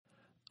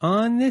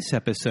On this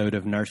episode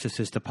of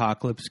Narcissist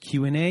Apocalypse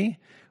Q&A,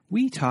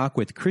 we talk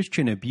with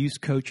Christian abuse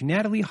coach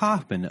Natalie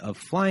Hoffman of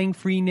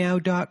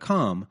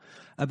FlyingFreeNow.com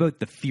about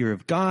the fear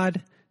of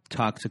God,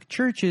 toxic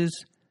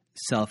churches,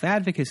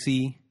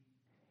 self-advocacy,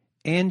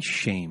 and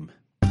shame.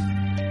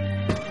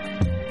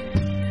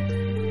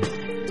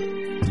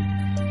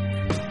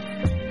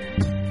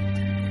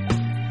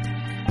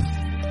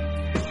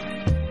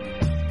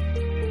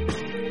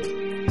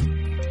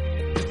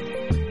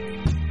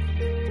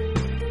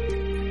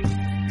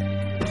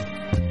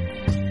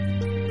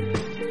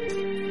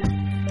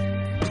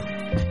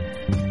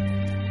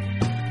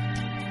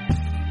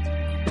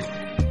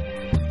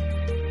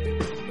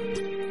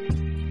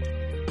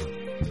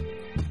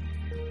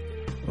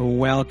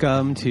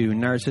 Welcome to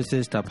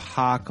Narcissist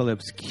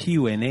Apocalypse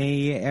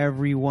Q&A,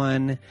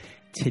 everyone.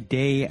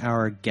 Today,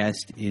 our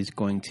guest is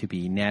going to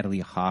be Natalie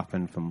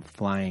Hoffman from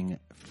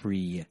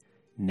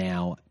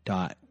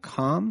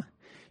FlyingFreeNow.com.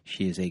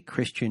 She is a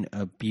Christian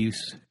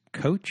abuse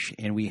coach,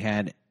 and we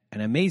had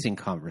an amazing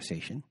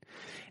conversation.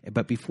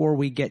 But before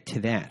we get to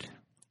that,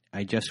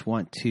 I just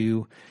want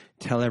to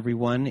tell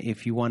everyone,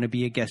 if you want to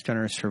be a guest on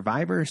our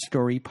Survivor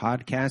Story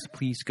podcast,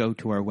 please go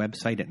to our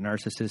website at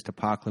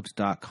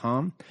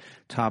narcissistapocalypse.com.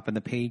 Top of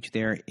the page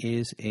there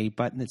is a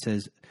button that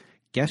says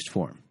Guest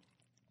Form.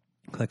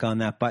 Click on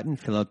that button,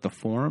 fill out the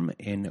form,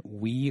 and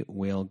we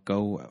will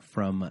go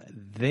from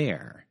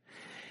there.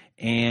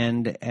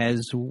 And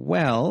as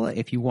well,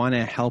 if you want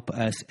to help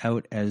us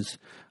out as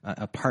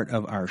a part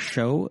of our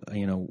show,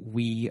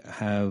 we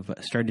have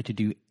started to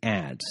do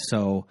ads.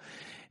 So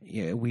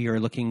we are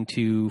looking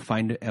to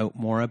find out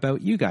more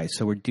about you guys.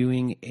 So we're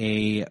doing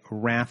a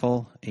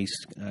raffle.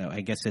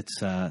 I guess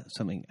it's a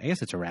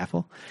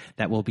raffle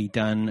that will be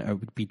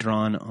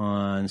drawn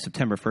on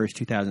September 1st,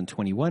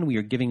 2021. We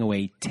are giving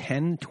away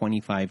 10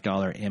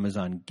 $25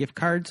 Amazon gift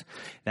cards.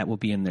 That will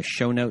be in the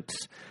show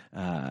notes,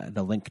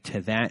 the link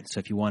to that. So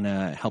if you want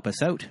to help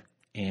us out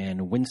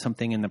and win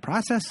something in the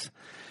process,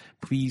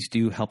 please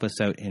do help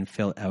us out and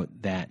fill out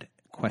that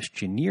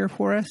questionnaire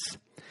for us.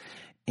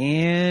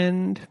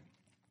 And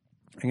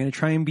I'm going to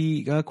try and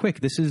be quick.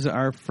 This is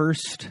our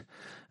first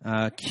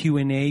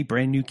Q&A,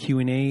 brand new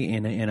Q&A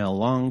in a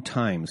long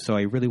time. So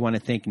I really want to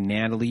thank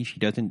Natalie. She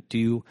doesn't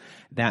do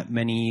that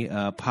many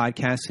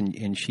podcasts,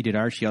 and she did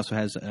ours. She also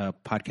has a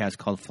podcast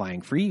called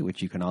Flying Free,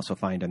 which you can also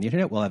find on the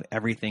internet. We'll have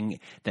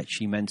everything that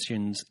she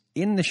mentions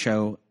in the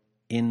show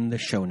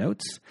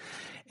notes.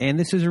 And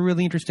this is a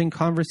really interesting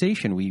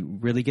conversation. We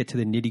really get to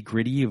the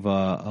nitty-gritty of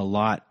a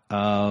lot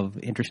of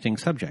interesting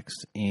subjects.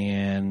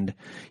 And,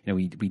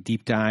 we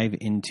deep dive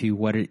into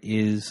what it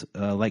is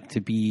like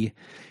to be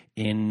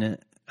in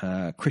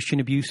Christian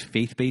abuse,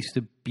 faith-based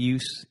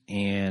abuse.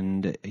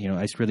 And,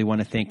 I just really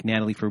want to thank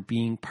Natalie for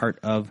being part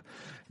of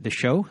the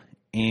show.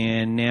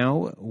 And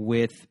now,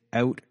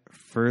 without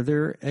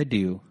further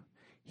ado,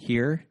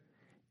 here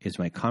is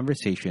my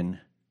conversation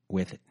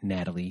with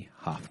Natalie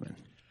Hoffman.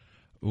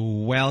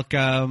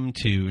 Welcome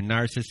to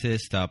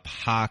Narcissist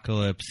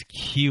Apocalypse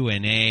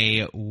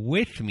Q&A.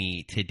 With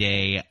me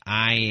today,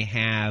 I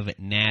have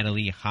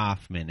Natalie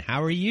Hoffman.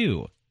 How are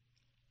you?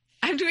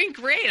 I'm doing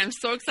great. I'm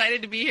so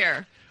excited to be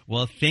here.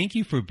 Well, thank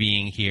you for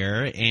being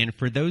here. And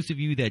for those of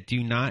you that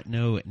do not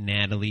know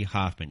Natalie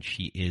Hoffman,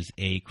 she is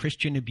a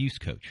Christian abuse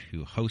coach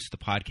who hosts the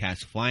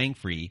podcast Flying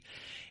Free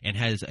and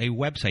has a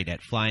website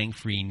at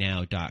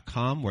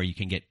FlyingFreeNow.com where you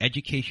can get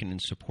education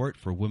and support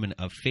for women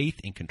of faith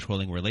in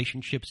controlling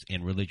relationships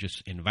in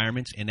religious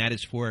environments, and that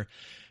is for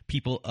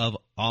people of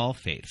all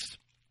faiths.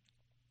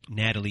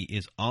 Natalie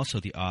is also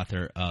the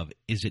author of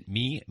Is It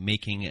Me?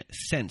 Making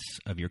Sense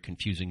of Your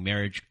Confusing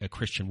Marriage, a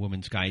Christian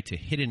Woman's Guide to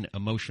Hidden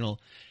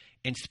Emotional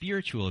and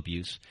Spiritual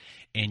Abuse,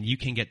 and you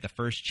can get the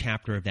first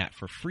chapter of that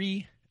for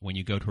free when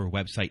you go to her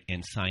website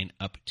and sign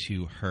up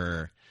to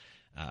her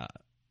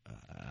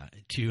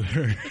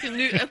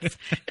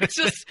It's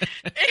just,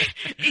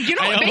 basically, you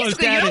know what it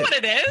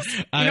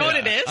is? You know what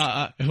it is?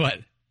 What?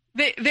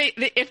 They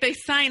if they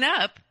sign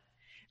up,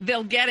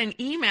 they'll get an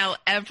email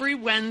every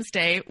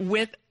Wednesday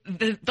with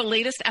the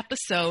latest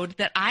episode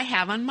that I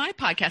have on my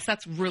podcast.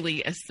 That's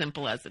really as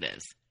simple as it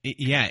is.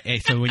 Yeah.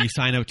 So when you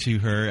sign up to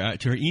her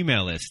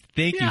email list,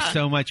 thank you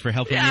so much for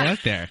helping me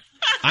out there.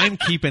 I'm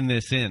keeping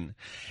this in.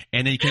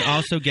 And then you can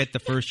also get the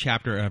first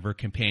chapter of her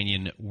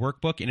companion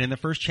workbook. And in the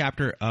first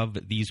chapter of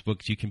these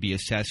books, you can be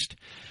assessed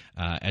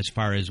as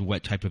far as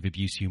what type of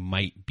abuse you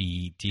might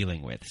be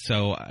dealing with.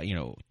 So,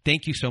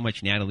 thank you so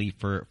much, Natalie,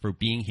 for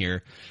being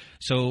here.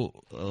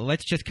 So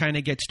let's just kind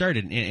of get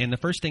started. And the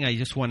first thing I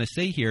just want to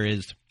say here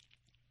is,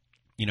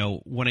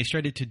 when I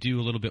started to do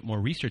a little bit more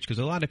research, because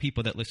a lot of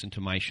people that listen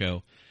to my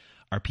show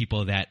are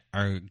people that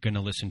are going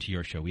to listen to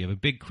your show. We have a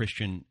big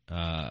Christian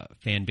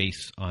fan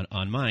base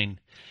on mine.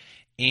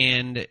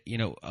 And,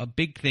 a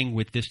big thing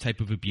with this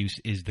type of abuse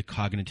is the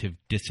cognitive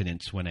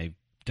dissonance when I've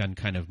done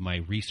kind of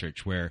my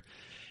research where,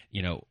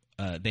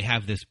 they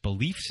have this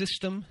belief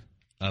system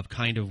of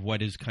kind of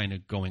what is kind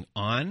of going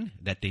on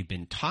that they've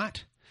been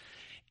taught.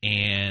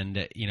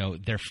 And,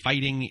 they're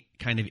fighting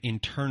kind of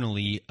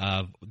internally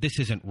of this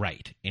isn't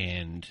right.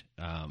 And,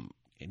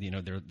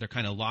 they're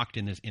kind of locked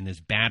in this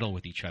battle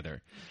with each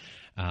other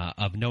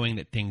of knowing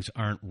that things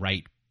aren't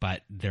right,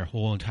 but their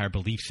whole entire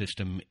belief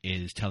system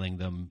is telling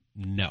them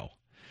no.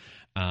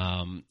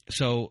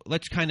 So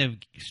let's kind of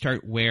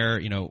start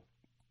where,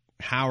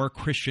 how are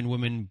Christian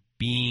women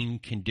being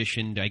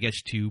conditioned, I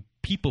guess, to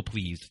people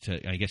please,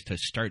 to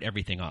start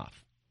everything off?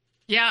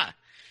 Yeah,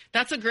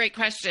 that's a great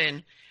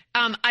question.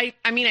 I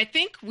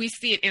think we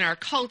see it in our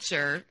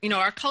culture.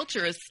 Our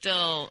culture is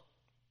still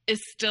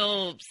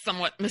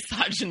somewhat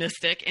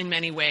misogynistic in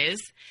many ways.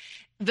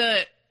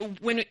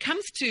 When it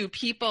comes to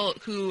people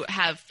who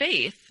have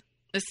faith,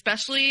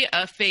 especially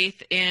a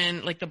faith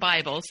in like the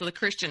Bible, so the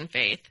Christian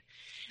faith,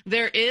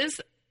 there is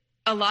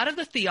a lot of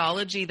the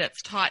theology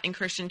that's taught in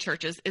Christian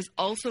churches is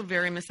also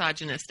very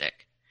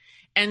misogynistic.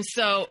 And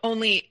so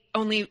only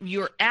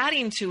you're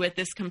adding to it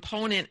this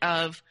component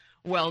of,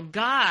 well,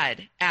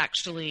 God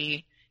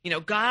actually,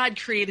 God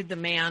created the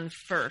man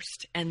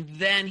first and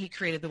then he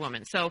created the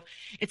woman. So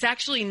it's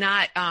actually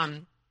not,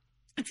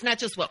 it's not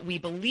just what we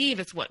believe,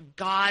 it's what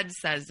God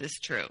says is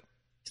true.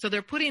 So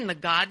they're putting the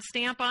God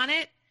stamp on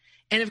it.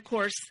 And of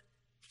course,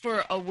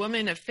 for a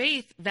woman of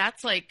faith,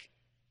 that's like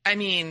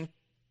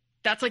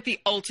the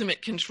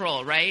ultimate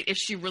control, right? If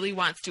she really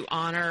wants to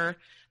honor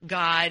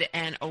God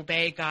and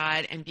obey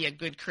God and be a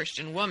good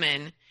Christian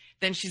woman,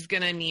 then she's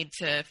going to need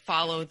to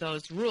follow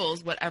those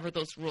rules, whatever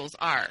those rules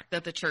are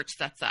that the church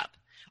sets up.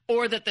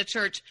 Or that the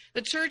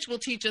church will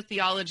teach a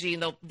theology,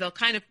 and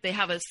they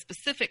have a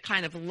specific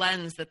kind of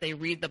lens that they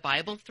read the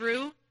Bible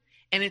through,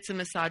 and it's a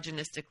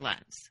misogynistic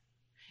lens.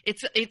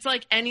 It's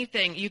like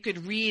anything. You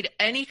could read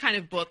any kind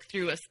of book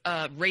through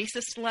a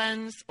racist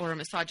lens or a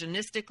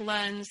misogynistic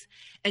lens,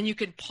 and you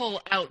could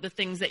pull out the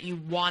things that you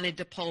wanted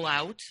to pull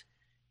out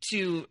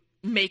to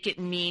make it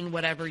mean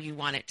whatever you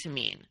want it to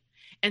mean.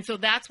 And so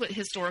that's what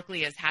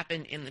historically has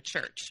happened in the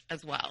church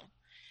as well.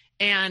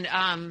 And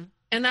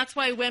that's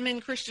why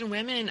Christian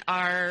women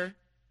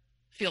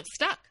feel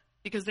stuck,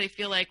 because they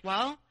feel like,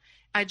 well,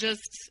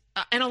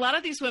 and a lot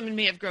of these women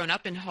may have grown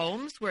up in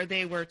homes where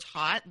they were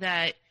taught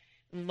that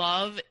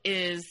love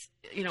is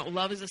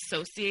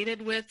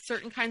associated with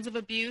certain kinds of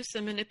abuse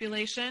and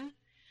manipulation.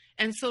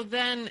 And so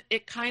then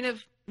it kind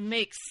of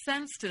makes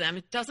sense to them.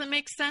 It doesn't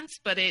make sense,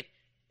 but it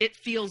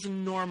feels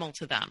normal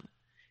to them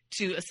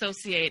to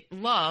associate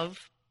love,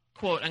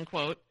 quote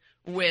unquote,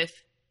 with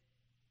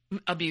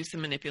abuse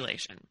and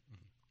manipulation.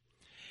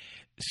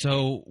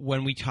 So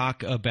when we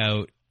talk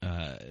about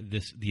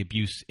the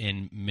abuse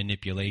and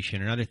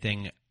manipulation, another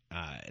thing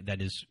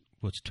that is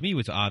to me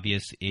was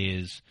obvious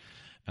is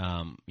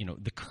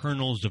the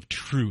kernels of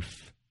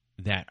truth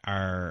that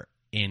are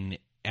in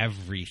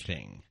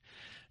everything,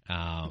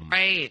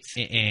 right?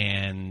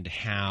 And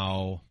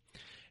how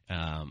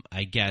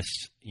I guess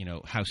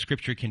how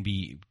Scripture can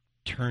be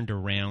turned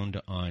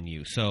around on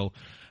you. So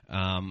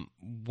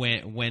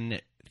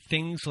when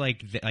things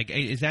like that,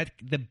 is that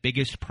the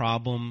biggest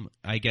problem,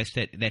 I guess,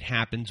 that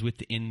happens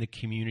within the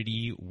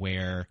community,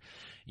 where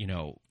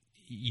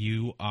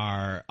you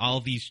are,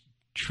 all these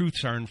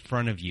truths are in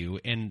front of you,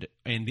 and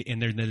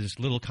there's this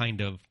little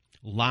kind of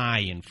lie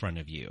in front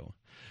of you,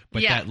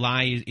 but that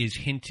lie is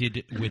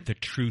hinted with the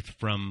truth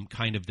from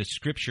kind of the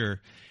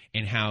Scripture,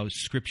 and how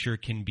Scripture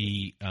can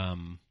be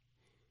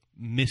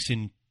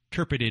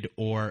misinterpreted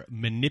or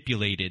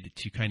manipulated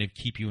to kind of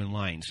keep you in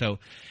line. So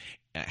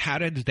how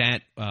does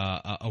that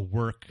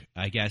work,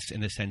 I guess, in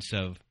the sense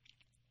of,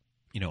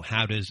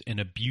 how does an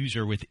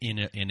abuser within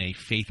a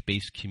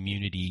faith-based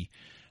community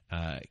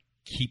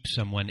keep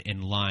someone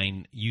in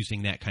line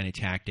using that kind of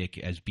tactic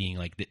as being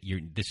like,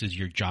 this is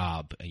your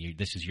job,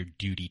 this is your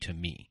duty to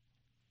me?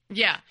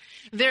 Yeah.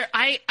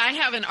 I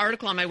have an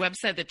article on my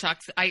website that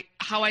talks,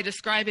 how I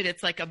describe it.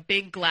 It's like a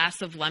big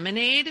glass of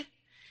lemonade.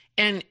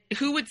 And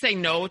who would say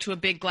no to a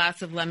big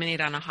glass of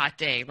lemonade on a hot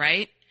day,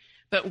 right?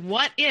 But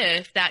what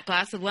if that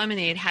glass of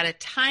lemonade had a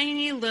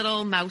tiny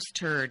little mouse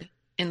turd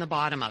in the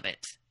bottom of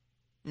it?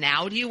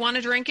 Now do you want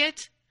to drink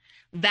it?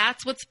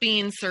 That's what's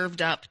being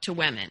served up to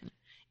women,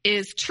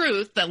 is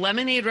truth. That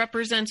lemonade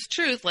represents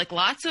truth, like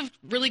lots of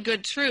really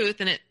good truth,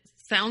 and it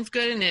sounds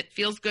good and it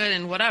feels good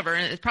and whatever,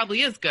 and it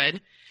probably is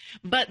good.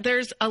 But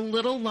there's a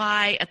little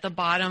lie at the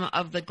bottom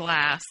of the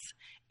glass,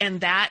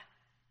 and that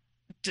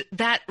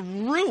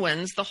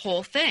ruins the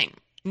whole thing.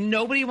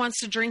 Nobody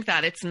wants to drink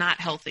that. It's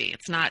not healthy.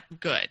 It's not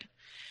good.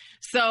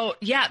 So,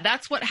 yeah,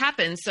 that's what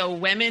happens. So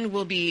women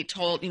will be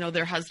told,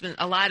 their husband,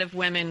 a lot of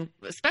women,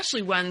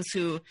 especially ones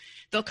who,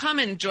 they'll come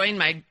and join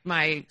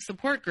my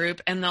support group,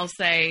 and they'll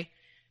say,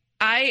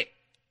 I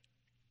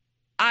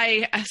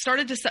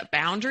started to set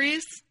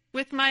boundaries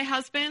with my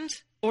husband,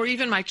 or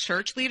even my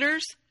church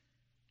leaders.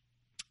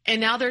 And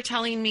now they're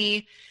telling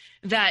me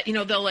that,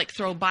 they'll like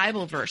throw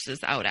Bible verses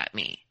out at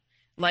me.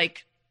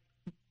 Like,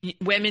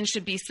 women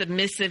should be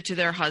submissive to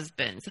their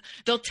husbands.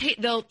 They'll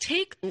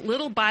take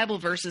little Bible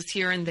verses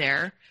here and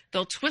there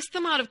they'll twist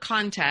them out of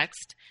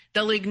context.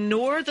 They'll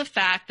ignore the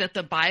fact that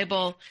the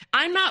Bible,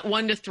 I'm not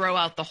one to throw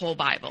out the whole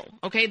Bible.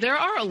 Okay. There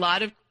are a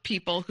lot of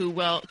people who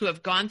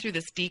have gone through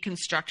this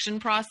deconstruction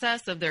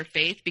process of their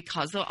faith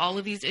because of all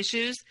of these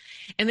issues.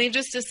 And they've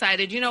just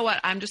decided, you know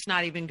what? I'm just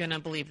not even going to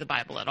believe the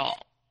Bible at all.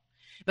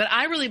 But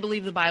I really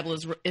believe the Bible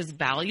is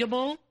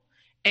valuable,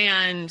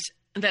 and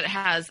that it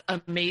has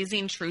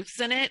amazing truths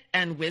in it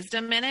and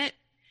wisdom in it.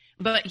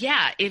 But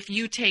yeah, if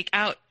you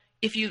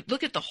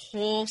look at the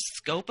whole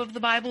scope of the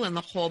Bible and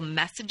the whole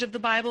message of the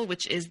Bible,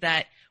 which is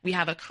that we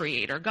have a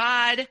creator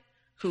God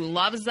who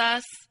loves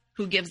us,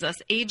 who gives us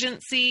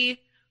agency,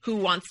 who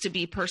wants to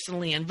be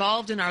personally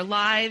involved in our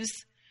lives,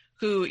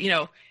 who,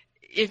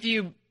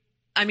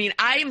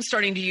 I am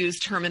starting to use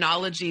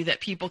terminology that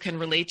people can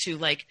relate to,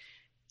 like,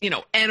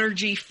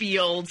 energy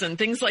fields and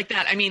things like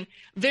that. I mean,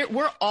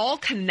 we're all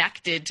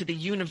connected to the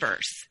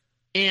universe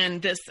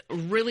in this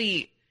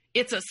really,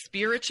 it's a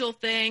spiritual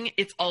thing.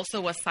 It's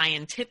also a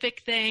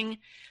scientific thing.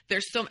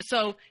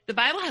 So the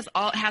Bible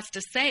has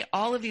to say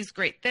all of these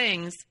great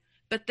things,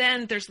 but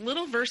then there's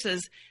little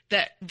verses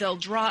that they'll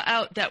draw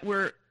out that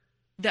were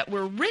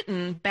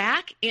written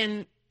back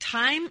in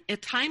a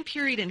time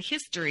period in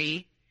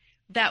history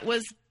that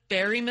was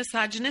very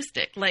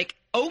misogynistic, like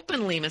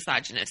openly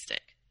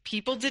misogynistic.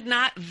 People did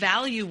not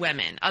value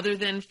women other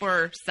than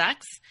for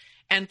sex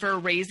and for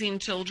raising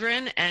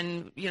children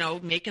and,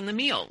 making the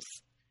meals.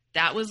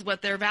 That was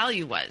what their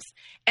value was.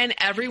 And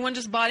everyone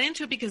just bought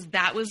into it because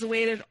that was the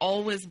way it had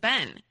always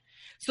been.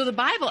 So the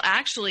Bible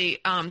actually,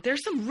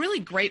 there's some really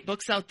great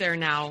books out there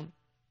now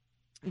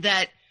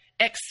that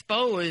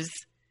expose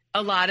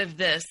a lot of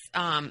this,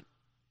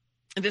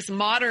 this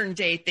modern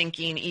day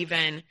thinking,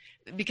 even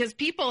because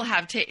people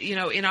have,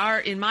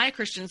 in my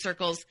Christian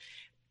circles,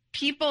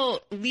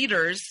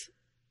 leaders,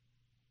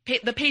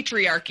 the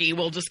patriarchy,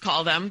 we'll just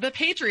call them, the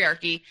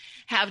patriarchy,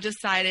 have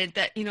decided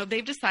that,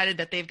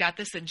 they've got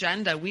this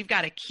agenda. We've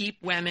got to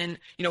keep women,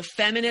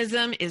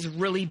 feminism is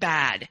really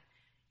bad.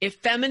 If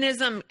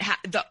feminism,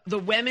 the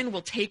women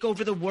will take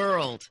over the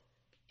world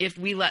if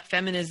we let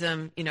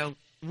feminism,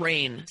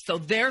 reign. So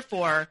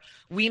therefore,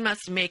 we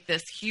must make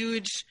this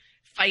huge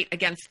fight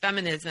against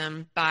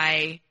feminism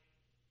by,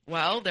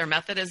 their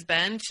method has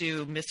been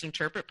to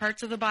misinterpret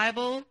parts of the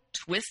Bible,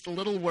 twist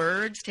little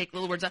words, take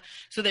little words out.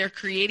 So they're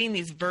creating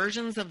these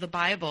versions of the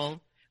Bible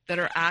that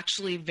are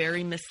actually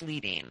very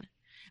misleading.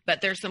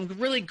 But there's some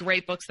really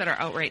great books that are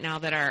out right now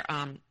that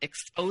are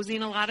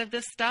exposing a lot of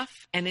this stuff.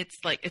 And it's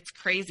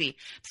crazy.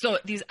 So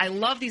I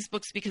love these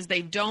books because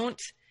they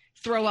don't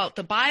throw out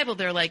the Bible.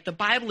 They're like, the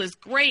Bible is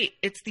great.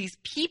 It's these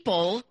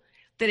people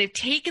that have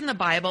taken the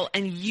Bible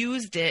and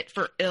used it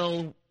for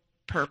ill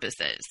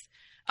purposes.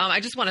 I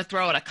just want to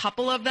throw out a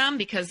couple of them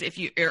because if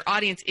your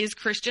audience is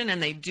Christian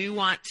and they do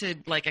want to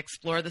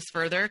explore this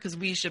further, because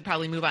we should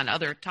probably move on to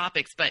other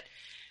topics. But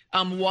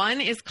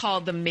one is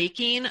called The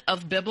Making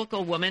of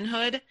Biblical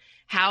Womanhood: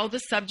 How the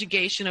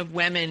Subjugation of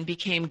Women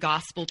Became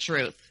Gospel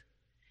Truth.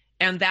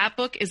 And that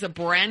book is a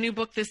brand new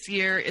book this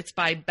year. It's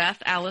by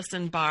Beth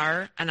Allison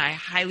Barr, and I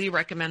highly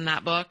recommend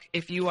that book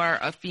if you are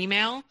a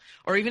female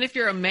or even if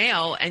you're a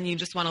male and you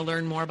just want to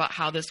learn more about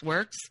how this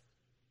works.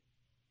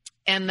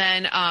 And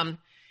then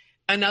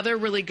another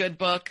really good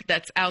book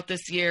that's out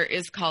this year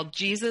is called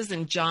Jesus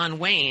and John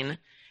Wayne: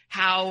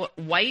 How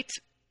White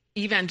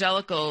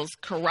Evangelicals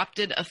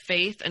Corrupted a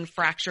Faith and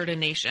Fractured a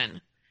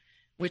Nation.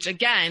 Which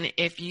again,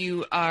 if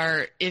you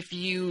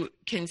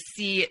can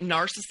see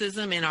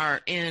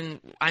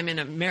narcissism I'm in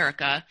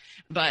America,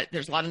 but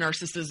there's a lot of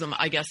narcissism,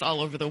 I guess,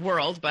 all over the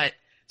world, but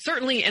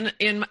certainly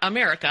in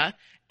America,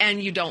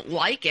 and you don't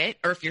like it,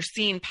 or if you're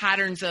seeing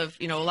patterns of,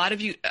 a lot of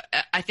you,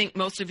 I think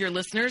most of your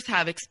listeners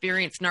have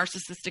experienced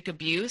narcissistic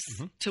abuse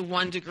to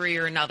one degree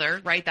or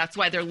another, right? That's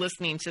why they're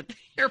listening to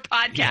your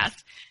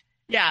podcast.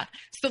 Yeah.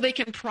 So they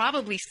can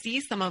probably see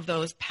some of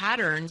those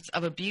patterns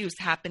of abuse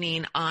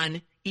happening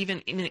on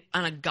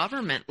a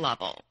government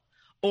level,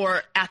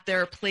 or at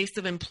their place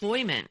of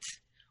employment,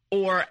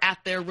 or at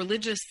their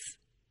religious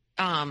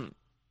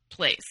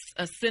place,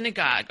 a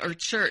synagogue or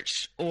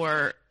church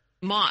or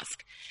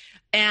mosque.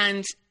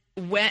 And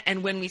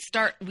when we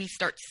start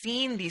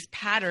seeing these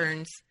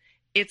patterns,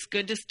 it's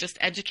good to just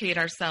educate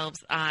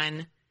ourselves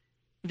on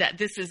that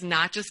this is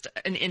not just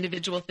an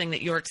individual thing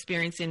that you're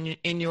experiencing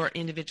in your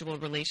individual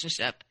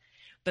relationship,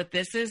 but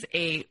this is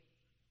a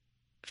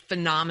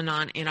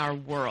phenomenon in our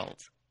world.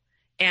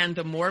 And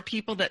the more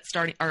people that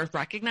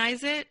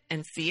recognize it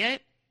and see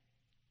it,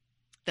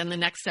 then the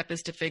next step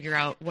is to figure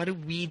out, what do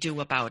we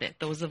do about it?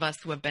 Those of us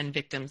who have been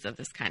victims of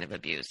this kind of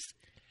abuse.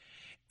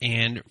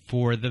 And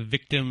for the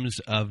victims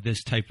of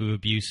this type of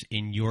abuse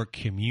in your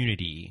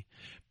community,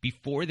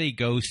 before they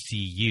go see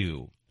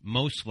you,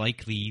 most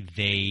likely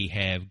they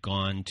have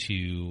gone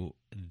to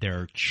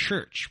their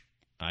church,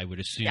 I would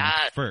assume,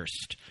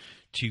 first,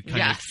 to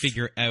kind of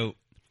figure out,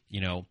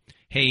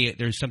 hey,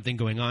 there's something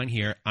going on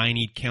here. I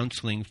need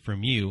counseling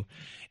from you.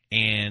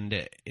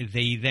 And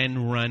they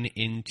then run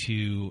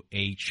into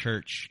a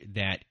church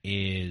that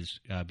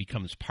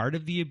becomes part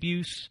of the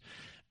abuse.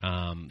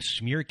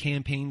 Smear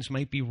campaigns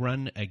might be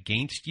run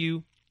against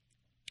you.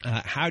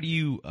 how do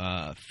you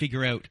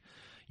figure out,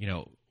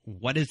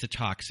 what is a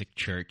toxic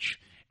church?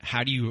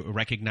 How do you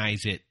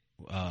recognize it,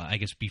 I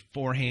guess,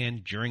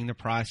 beforehand, during the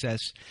process?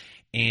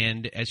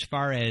 And as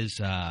far as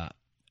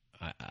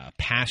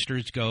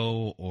pastors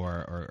go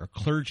or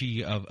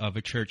clergy of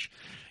a church,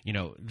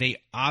 they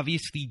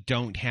obviously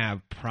don't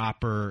have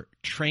proper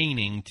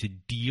training to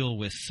deal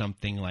with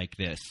something like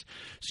this.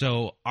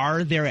 So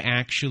are there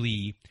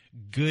actually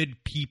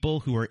good people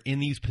who are in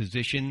these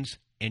positions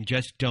and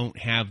just don't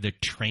have the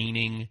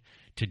training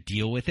to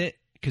deal with it?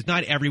 Because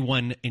not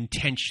everyone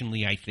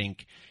intentionally, I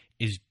think,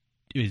 is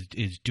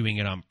doing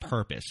it on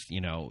purpose,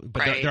 But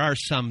Right. there are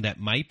some that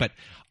might, but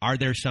are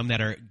there some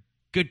that are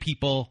good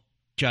people,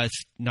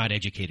 just not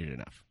educated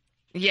enough?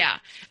 Yeah.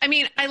 I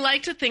mean, I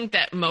like to think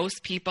that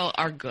most people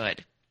are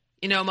good.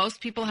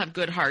 Most people have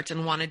good hearts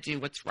and want to do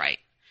what's right.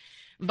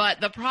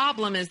 But the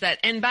problem is that,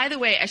 and by the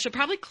way, I should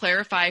probably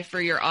clarify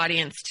for your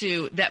audience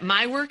too, that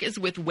my work is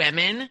with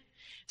women.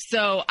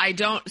 So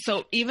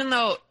even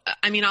though,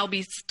 I'll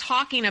be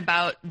talking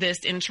about this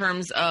in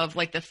terms of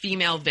like the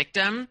female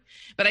victim,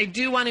 but I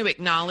do want to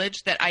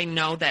acknowledge that I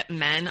know that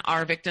men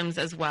are victims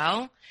as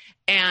well.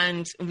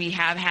 And we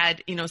have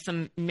had,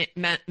 some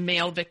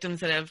male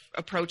victims that have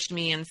approached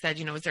me and said,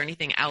 is there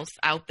anything else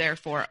out there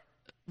for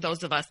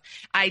those of us?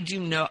 I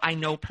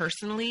know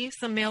personally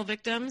some male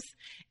victims,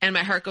 and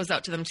my heart goes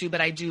out to them too,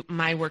 but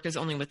my work is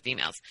only with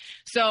females.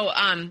 So,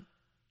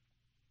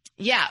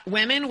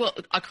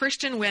 a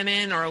Christian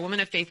woman or a woman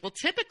of faith will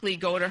typically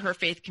go to her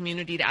faith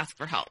community to ask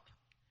for help.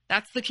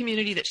 That's the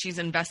community that she's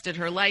invested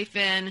her life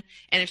in.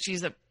 And if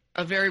she's a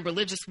very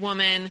religious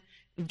woman,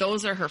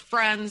 those are her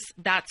friends.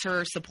 That's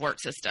her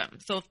support system.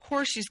 So of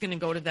course she's going to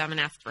go to them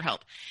and ask for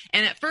help.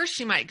 And at first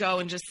she might go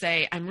and just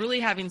say, I'm really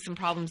having some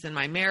problems in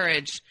my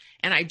marriage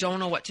and I don't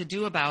know what to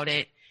do about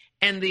it.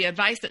 And the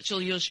advice that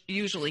she'll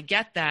usually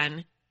get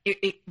then,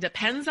 it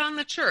depends on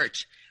the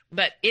church.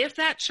 But if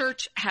that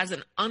church has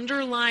an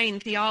underlying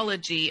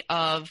theology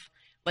of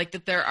like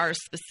that there are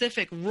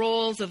specific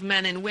roles of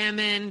men and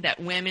women, that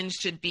women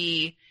should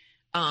be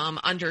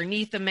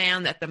underneath the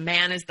man, that the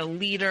man is the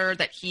leader,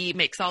 that he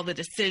makes all the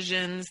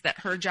decisions, that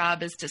her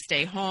job is to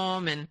stay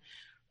home and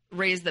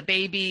raise the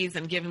babies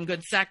and give him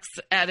good sex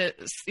at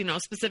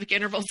specific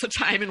intervals of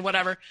time and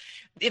whatever.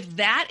 If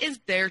that is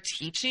their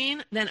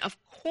teaching, then of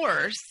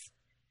course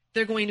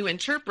they're going to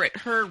interpret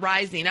her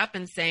rising up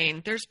and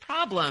saying there's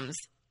problems.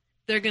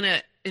 They're going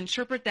to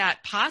interpret that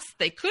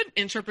they could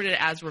interpret it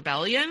as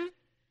rebellion.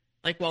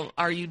 Like, well,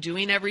 are you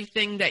doing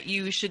everything that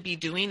you should be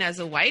doing as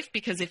a wife?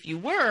 Because if you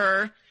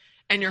were,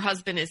 and your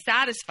husband is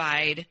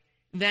satisfied,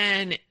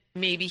 then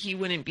maybe he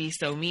wouldn't be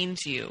so mean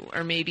to you.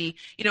 Or maybe,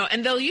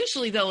 and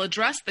they'll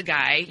address the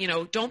guy,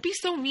 don't be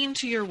so mean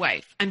to your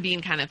wife. I'm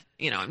being kind of,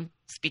 I'm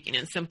speaking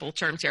in simple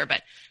terms here,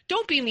 but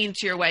don't be mean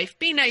to your wife.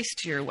 Be nice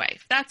to your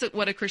wife. That's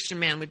what a Christian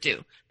man would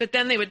do. But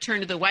then they would turn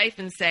to the wife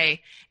and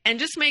say, and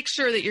just make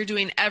sure that you're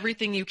doing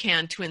everything you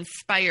can to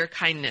inspire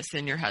kindness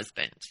in your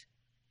husband.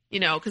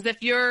 Because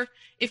if you're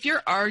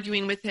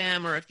arguing with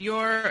him, or if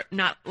you're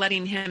not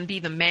letting him be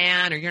the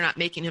man, or you're not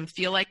making him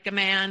feel like a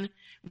man,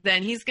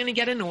 then he's going to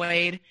get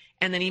annoyed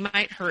and then he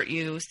might hurt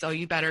you. So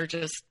you better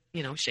just,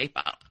 shape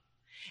up.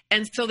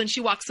 And so then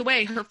she walks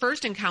away. Her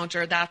first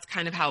encounter, that's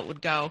kind of how it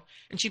would go.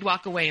 And she'd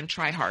walk away and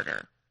try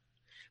harder.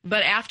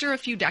 But after a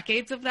few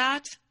decades of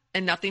that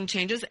and nothing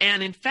changes.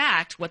 And in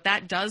fact, what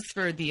that does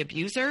for the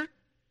abuser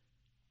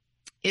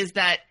is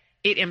that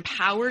it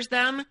empowers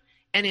them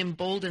and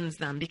emboldens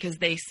them, because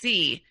they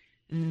see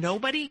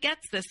nobody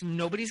gets this.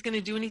 Nobody's going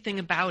to do anything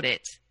about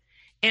it.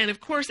 And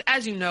of course,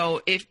 as you know,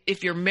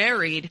 if you're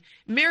married,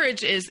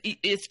 marriage is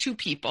two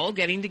people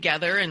getting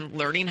together and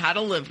learning how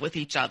to live with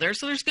each other.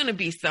 So there's going to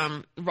be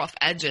some rough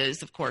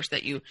edges, of course,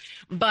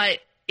 but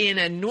in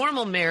a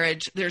normal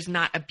marriage, there's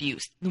not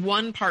abuse.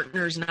 One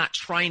partner is not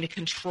trying to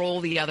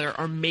control the other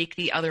or make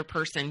the other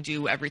person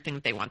do everything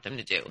that they want them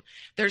to do.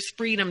 There's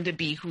freedom to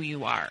be who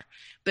you are.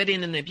 But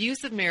in an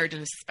abusive marriage,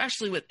 and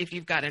especially if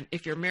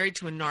you're married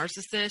to a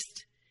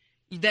narcissist,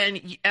 then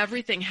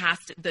everything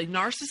the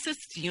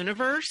narcissist's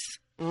universe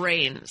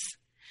reigns.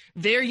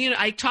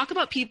 I talk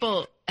about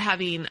people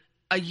having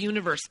a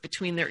universe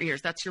between their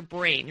ears. That's your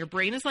brain. Your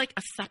brain is like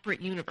a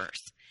separate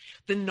universe.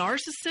 The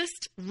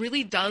narcissist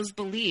really does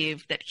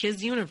believe that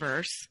his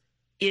universe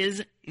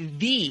is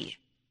the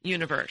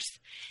universe.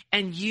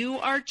 And you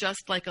are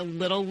just like a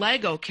little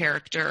Lego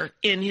character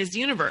in his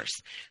universe.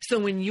 So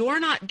when you're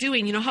not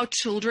doing, how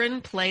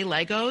children play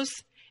Legos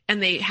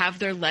and they have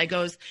their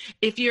Legos.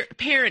 If you're a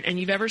parent and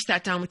you've ever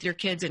sat down with your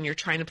kids and you're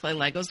trying to play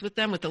Legos with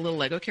them, with the little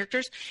Lego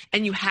characters,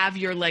 and you have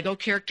your Lego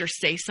character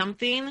say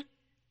something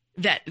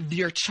that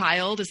your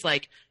child is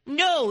like,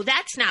 no,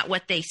 that's not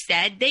what they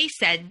said. They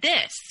said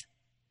this.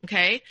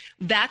 Okay.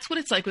 That's what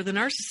it's like with a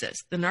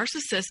narcissist. The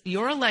narcissist,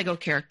 you're a Lego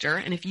character.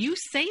 And if you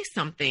say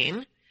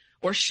something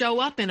or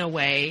show up in a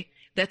way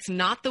that's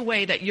not the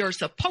way that you're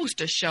supposed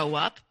to show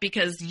up,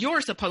 because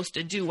you're supposed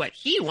to do what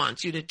he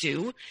wants you to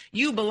do,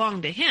 you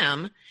belong to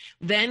him,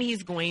 then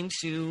he's going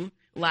to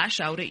lash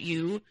out at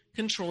you,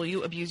 control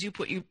you, abuse you,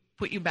 put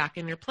you back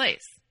in your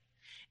place.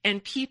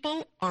 And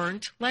people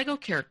aren't Lego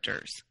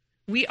characters.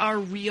 We are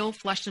real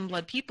flesh and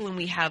blood people, and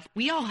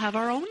we all have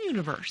our own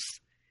universe.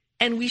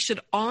 And we should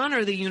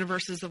honor the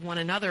universes of one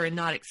another and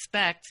not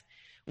expect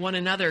one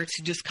another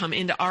to just come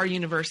into our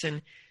universe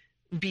and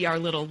be our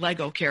little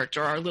Lego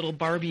character, our little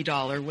Barbie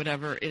doll, or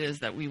whatever it is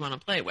that we want to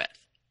play with.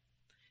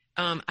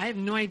 I have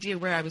no idea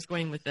where I was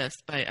going with this,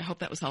 but I hope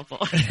that was helpful.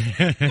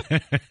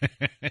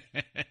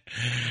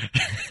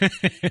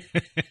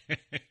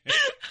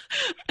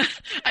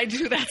 I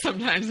do that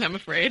sometimes, I'm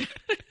afraid.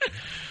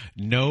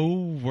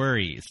 No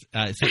worries.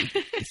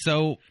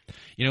 So,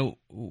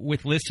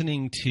 with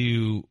listening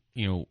to,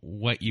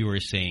 what you were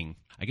saying,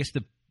 I guess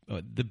the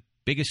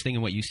biggest thing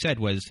in what you said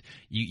was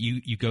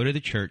you go to the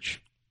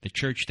church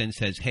then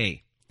says,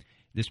 hey,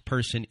 this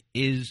person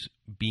is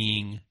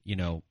being,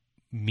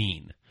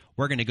 mean.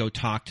 We're going to go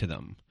talk to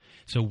them.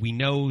 So we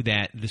know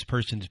that this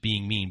person's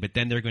being mean, but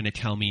then they're going to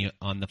tell me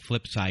on the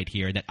flip side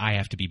here that I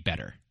have to be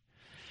better.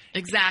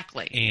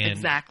 Exactly.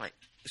 Exactly.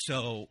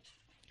 So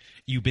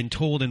you've been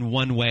told in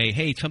one way,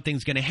 hey,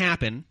 something's going to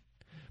happen,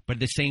 but at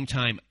the same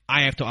time,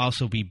 I have to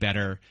also be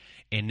better.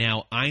 And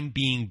now I'm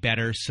being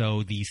better,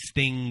 so these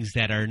things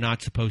that are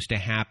not supposed to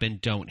happen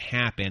don't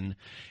happen.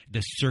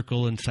 The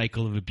circle and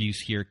cycle of abuse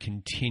here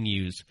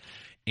continues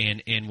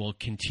and will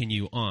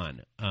continue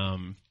on.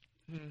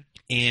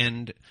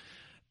 And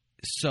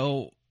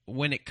so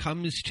when it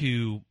comes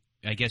to,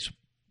 I guess,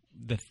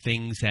 the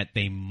things that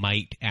they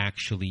might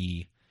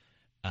actually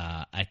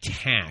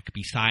attack,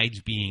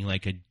 besides being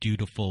like a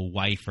dutiful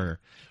wife or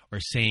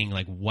saying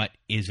like what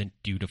isn't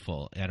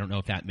dutiful, I don't know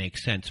if that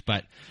makes sense,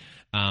 but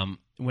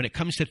when it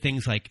comes to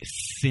things like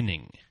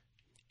sinning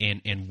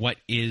and what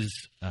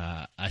is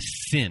a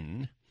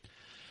sin,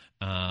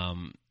 a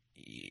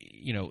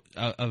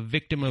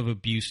victim of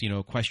abuse,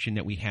 a question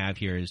that we have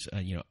here is,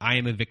 I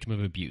am a victim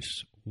of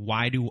abuse.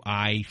 Why do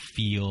I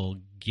feel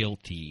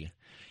guilty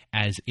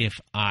as if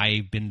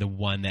I've been the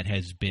one that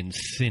has been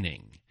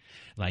sinning?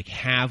 Like,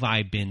 have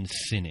I been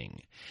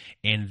sinning?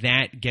 And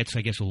that gets,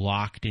 I guess,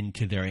 locked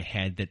into their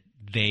head that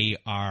they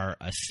are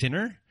a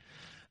sinner,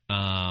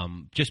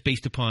 just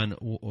based upon,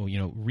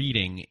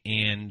 reading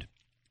and,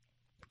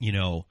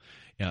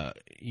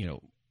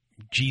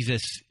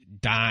 Jesus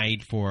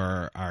died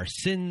for our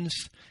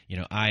sins.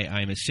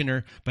 I'm a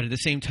sinner, but at the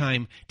same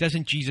time,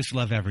 doesn't Jesus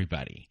love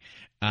everybody?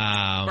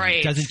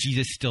 Right. Doesn't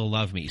Jesus still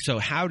love me? So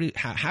how do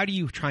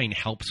you try and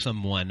help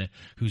someone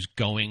who's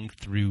going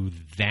through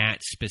that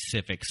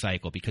specific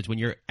cycle? Because when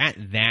you're at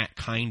that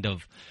kind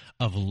of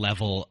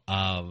level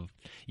of,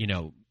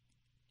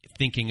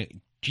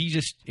 thinking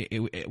Jesus,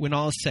 when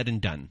all is said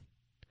and done,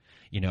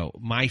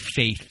 my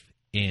faith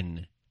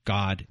in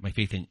God, my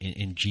faith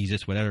in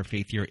Jesus, whatever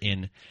faith you're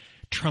in,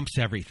 trumps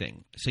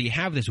everything. So you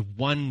have this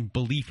one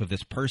belief of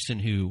this person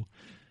who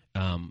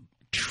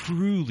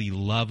truly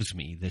loves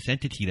me, this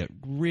entity that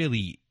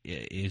really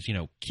is,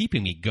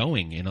 keeping me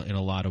going in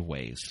a lot of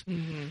ways.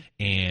 Mm-hmm.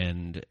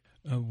 And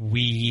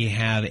we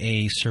have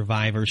a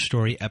survivor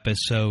story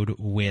episode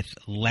with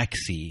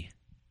Lexi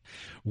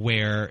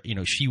where,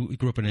 she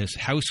grew up in this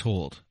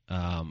household,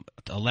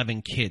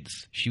 11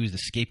 kids. She was the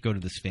scapegoat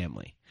of this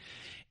family.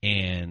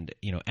 And,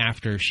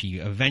 after she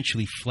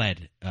eventually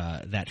fled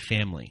that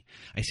family,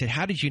 I said,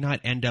 how did you not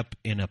end up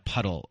in a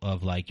puddle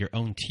of, like, your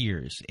own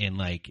tears and,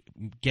 like,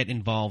 get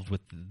involved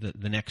with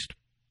the next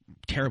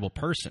terrible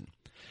person?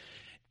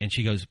 And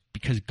she goes,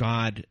 because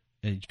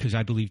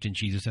I believed in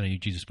Jesus and I knew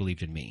Jesus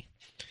believed in me.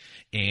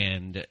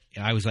 And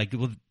I was like,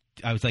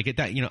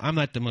 I'm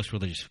not the most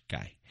religious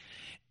guy.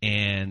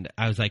 And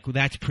I was like, well,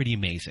 that's pretty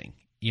amazing.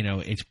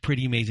 It's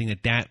pretty amazing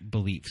that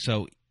belief.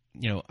 So,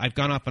 I've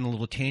gone off on a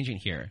little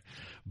tangent here,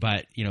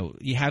 but,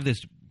 you have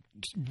this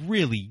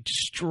really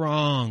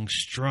strong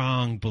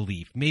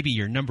belief, maybe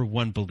your number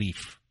one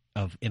belief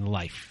in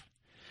life.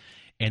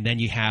 And then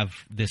you have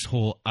this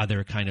whole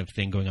other kind of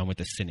thing going on with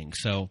the sinning.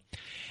 So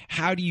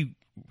how do you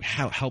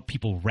help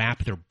people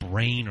wrap their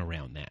brain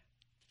around that?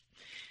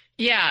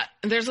 Yeah,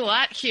 there's a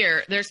lot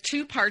here. There's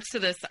two parts to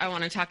this I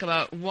want to talk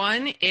about.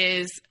 One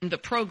is the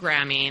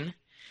programming.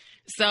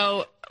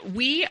 So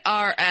we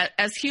are,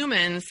 as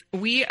humans,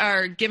 we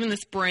are given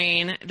this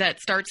brain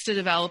that starts to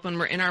develop when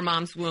we're in our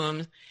mom's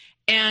womb.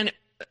 And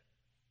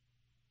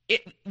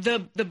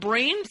the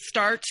brain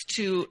starts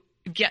to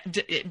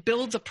it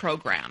builds a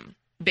program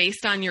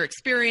based on your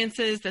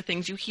experiences, the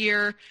things you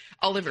hear,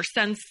 all of your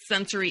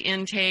sensory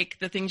intake,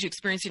 the things you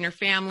experience in your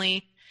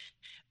family.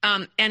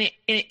 And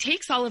it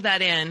takes all of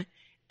that in,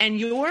 and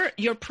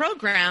your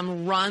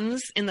program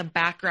runs in the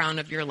background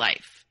of your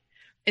life.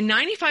 And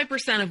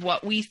 95% of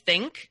what we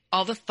think,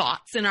 all the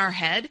thoughts in our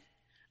head,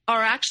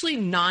 are actually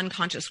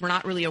non-conscious. We're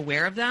not really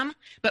aware of them,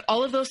 but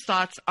all of those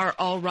thoughts are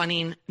all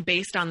running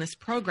based on this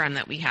program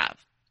that we have.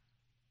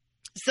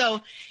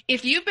 So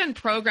if you've been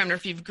programmed, or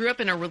if you grew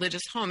up in a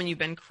religious home and you've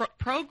been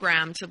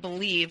programmed to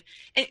believe,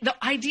 the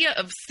idea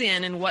of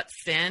sin and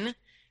what's sin,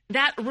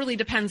 that really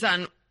depends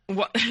on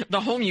what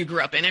the home you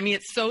grew up in. I mean,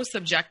 it's so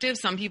subjective.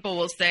 Some people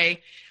will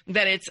say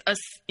that it's a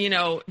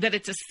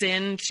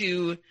sin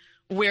to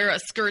wear a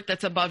skirt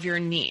that's above your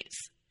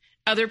knees.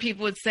 Other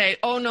people would say,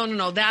 oh,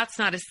 no, that's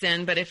not a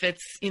sin. But if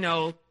it's,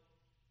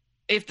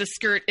 if the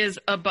skirt is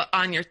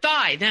on your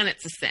thigh, then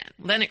it's a sin.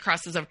 Then it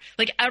crosses over.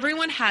 Like,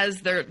 everyone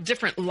has their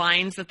different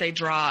lines that they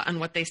draw on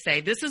what they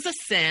say. This is a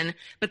sin,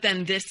 but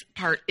then this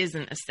part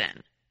isn't a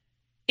sin.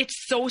 It's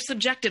so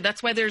subjective.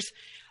 That's why there's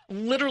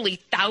literally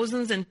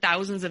thousands and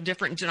thousands of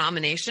different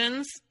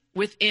denominations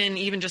within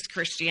even just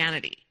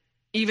Christianity,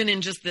 even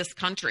in just this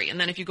country. And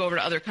then if you go over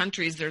to other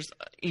countries, there's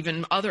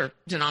even other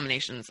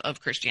denominations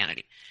of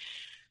Christianity.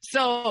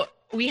 So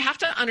we have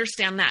to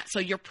understand that. So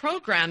your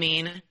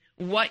programming,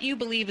 what you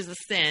believe is a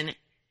sin,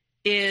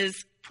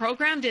 is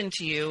programmed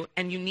into you,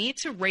 and you need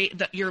to rate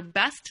that your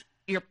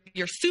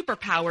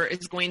superpower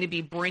is going to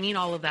be bringing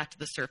all of that to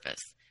the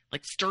surface,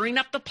 like stirring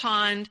up the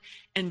pond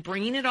and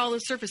bringing it all to the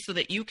surface so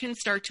that you can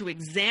start to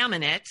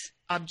examine it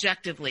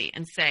objectively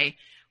and say,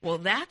 well,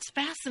 that's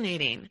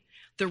fascinating.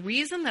 The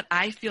reason that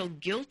I feel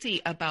guilty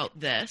about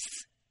this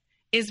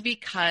is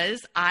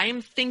because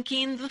I'm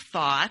thinking the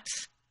thought,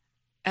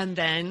 and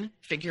then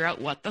figure out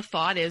what the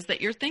thought is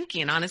that you're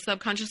thinking on a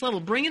subconscious level.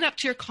 Bring it up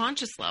to your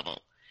conscious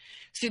level.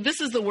 See,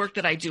 this is the work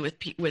that I do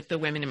with the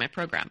women in my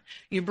program.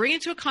 You bring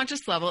it to a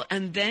conscious level,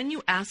 and then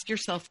you ask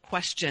yourself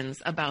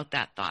questions about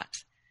that thought.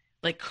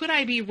 Like, could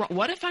I be wrong?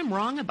 What if I'm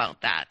wrong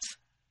about that?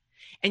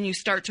 And you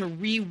start to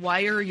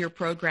rewire your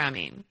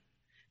programming.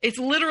 It's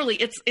literally,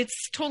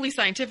 it's totally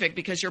scientific,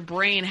 because your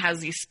brain has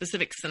these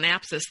specific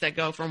synapses that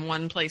go from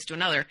one place to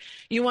another.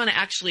 You want to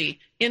actually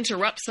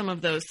interrupt some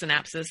of those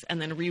synapses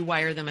and then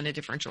rewire them in a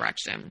different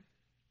direction.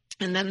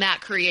 And then that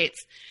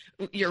creates,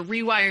 you're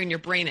rewiring your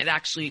brain. It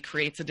actually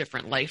creates a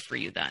different life for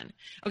you then.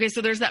 Okay,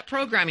 so there's that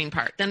programming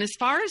part. Then as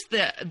far as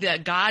the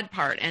God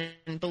part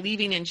and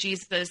believing in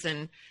Jesus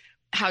and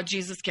how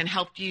Jesus can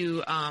help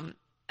you,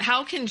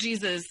 how can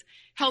Jesus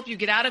help you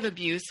get out of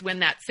abuse when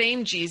that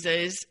same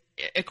Jesus,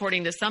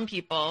 according to some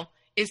people,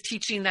 is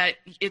teaching that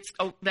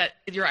that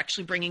you're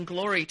actually bringing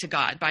glory to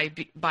God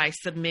by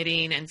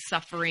submitting and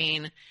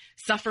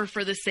suffer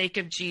for the sake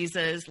of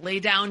Jesus, lay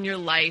down your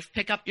life,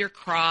 pick up your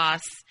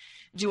cross,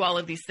 do all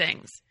of these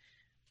things.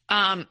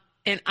 And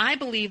I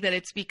believe that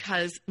it's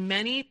because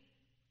many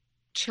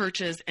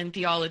churches and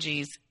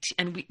theologies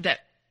that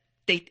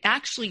they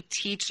actually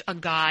teach a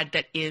God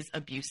that is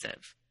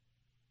abusive.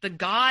 The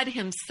God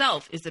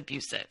himself is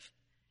abusive.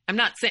 I'm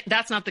not saying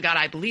that's not the God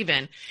I believe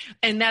in.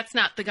 And that's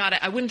not the God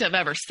I wouldn't have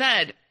ever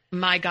said,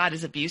 my God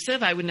is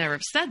abusive. I would never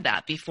have said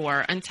that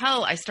before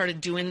until I started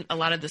doing a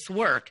lot of this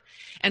work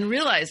and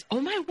realized, oh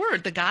my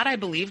word, the God I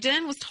believed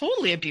in was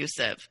totally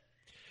abusive.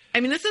 I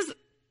mean,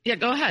 yeah,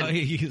 go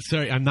ahead.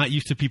 Sorry, I'm not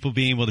used to people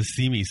being able to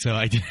see me. So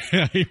I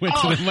went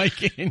to the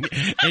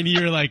mic and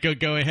you're like, oh,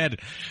 go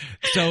ahead.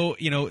 So,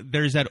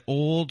 there's that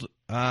old,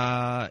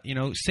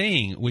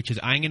 saying, which is,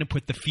 I'm going to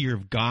put the fear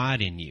of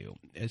God in you.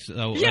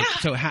 So, yeah.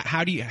 So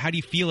how do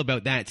you feel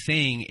about that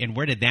saying, and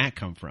where did that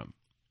come from?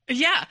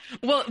 Yeah,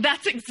 well,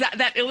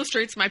 that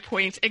illustrates my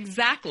point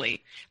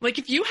exactly. Like,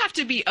 if you have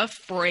to be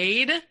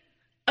afraid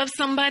of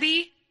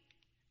somebody,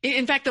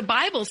 in fact, the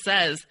Bible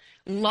says,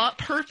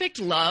 perfect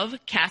love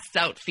casts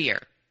out fear.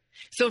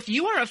 So if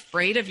you are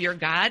afraid of your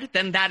God,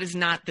 then that is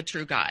not the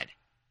true God.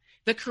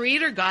 The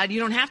creator God, you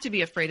don't have to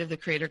be afraid of the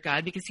creator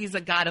God, because he's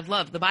a God of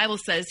love. The Bible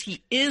says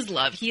he is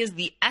love. He is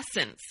the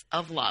essence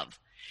of love.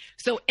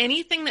 So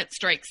anything that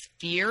strikes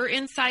fear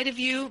inside of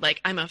you, like,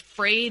 I'm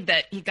afraid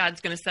that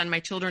God's going to send my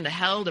children to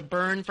hell to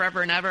burn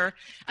forever and ever.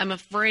 I'm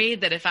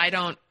afraid that if I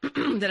don't,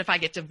 that if I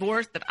get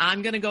divorced, that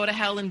I'm going to go to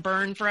hell and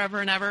burn forever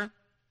and ever.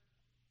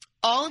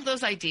 All of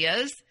those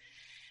ideas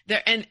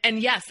there. And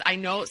yes, I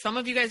know some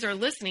of you guys are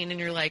listening and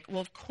you're like,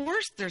 well, of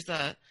course there's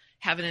a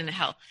heaven and a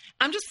hell.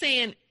 I'm just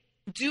saying,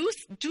 do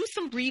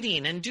some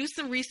reading and do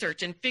some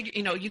research and figure,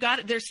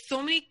 there's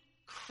so many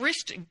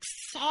Christian,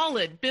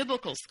 solid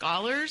biblical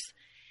scholars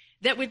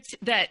that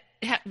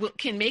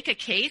can make a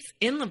case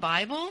in the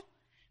Bible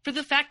for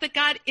the fact that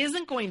God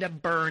isn't going to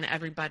burn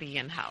everybody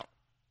in hell.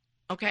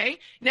 Okay.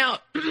 Now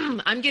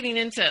I'm getting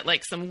into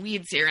like some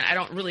weeds here, and I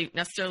don't really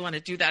necessarily want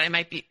to do that. I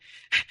might be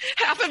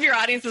half of your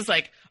audience is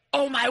like,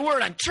 oh my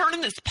word, I'm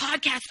turning this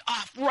podcast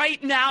off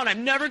right now and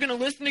I'm never going to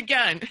listen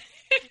again.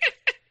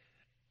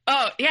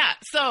 Oh yeah.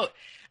 So,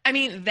 I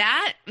mean,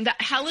 that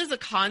hell is a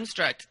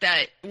construct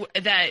that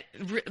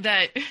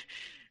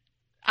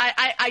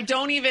I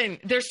don't even,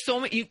 there's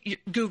so many, you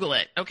Google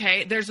it.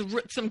 Okay. There's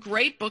some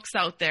great books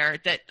out there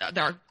that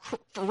are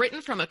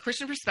written from a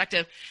Christian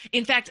perspective.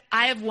 In fact,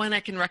 I have one I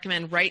can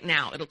recommend right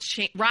now. It'll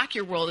rock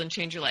your world and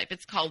change your life.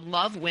 It's called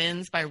Love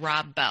Wins by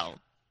Rob Bell.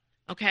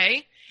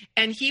 Okay.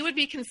 And he would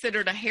be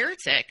considered a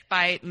heretic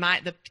by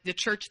the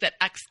church that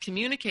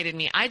excommunicated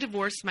me. I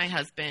divorced my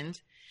husband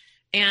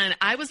and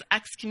I was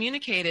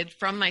excommunicated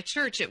from my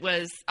church. It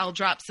was, I'll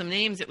drop some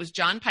names. It was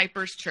John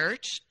Piper's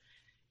church.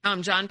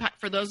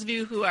 For those of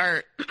you who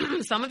are,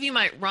 some of you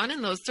might run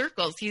in those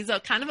circles. He's a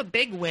kind of a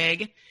big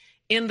wig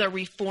in the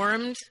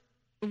Reformed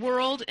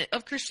world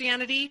of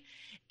Christianity.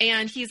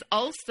 And he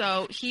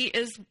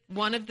is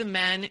one of the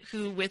men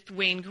who, with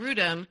Wayne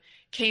Grudem,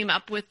 came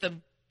up with the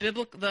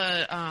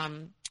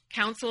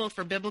Council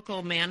for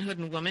Biblical Manhood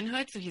and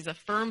Womanhood. So he's a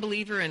firm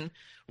believer in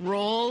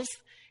roles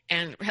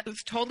and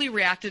has totally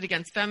reacted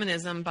against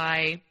feminism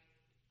by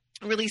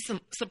really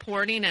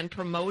supporting and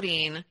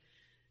promoting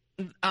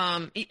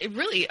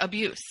really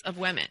abuse of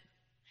women.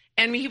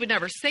 And he would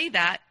never say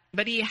that,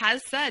 but he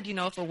has said,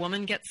 if a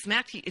woman gets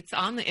smacked, it's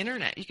on the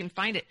internet. You can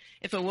find it.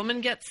 If a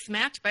woman gets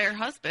smacked by her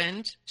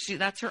husband,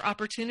 that's her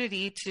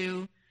opportunity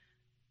to,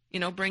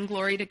 bring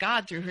glory to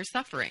God through her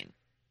suffering.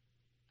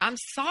 I'm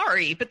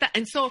sorry, but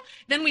and so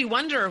then we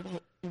wonder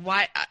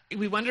why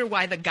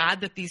the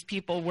God that these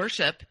people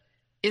worship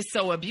is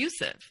so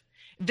abusive.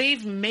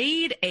 They've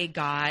made a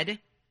God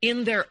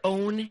in their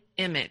own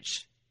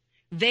image.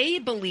 They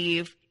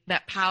believe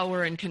that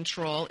power and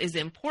control is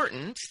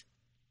important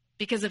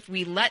because if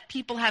we let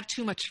people have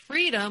too much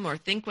freedom or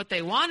think what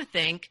they want to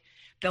think,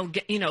 they'll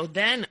get,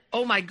 then,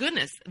 oh my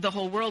goodness, the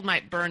whole world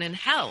might burn in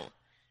hell.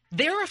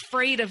 They're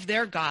afraid of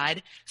their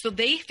God, so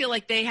they feel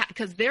like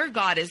because their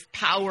God is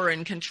power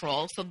and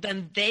control, so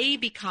then they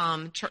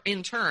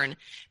in turn,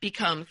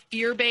 become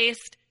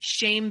fear-based,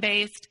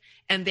 shame-based,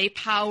 and they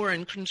power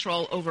and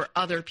control over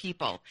other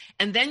people.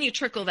 And then you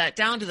trickle that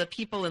down to the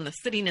people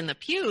sitting in the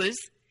pews,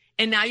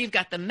 and now you've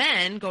got the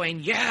men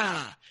going,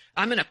 yeah,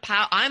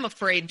 I'm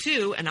afraid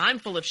too, and I'm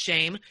full of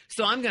shame,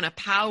 so I'm going to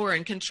power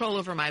and control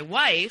over my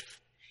wife.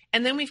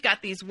 And then we've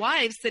got these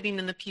wives sitting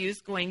in the pews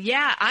going,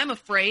 yeah, I'm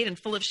afraid and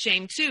full of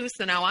shame too,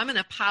 so now I'm going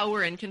to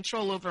power and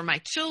control over my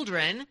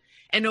children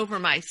and over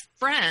my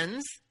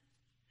friends.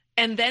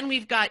 And then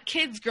we've got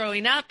kids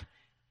growing up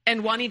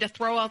and wanting to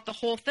throw out the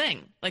whole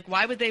thing. Like,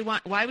 why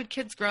would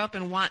kids grow up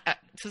and want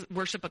to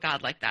worship a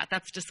God like that?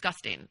 That's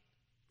disgusting.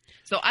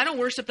 So I don't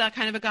worship that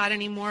kind of a God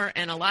anymore,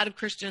 and a lot of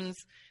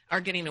Christians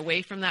are getting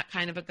away from that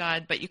kind of a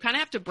God, but you kind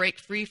of have to break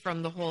free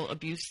from the whole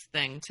abuse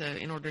thing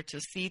in order to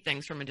see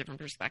things from a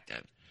different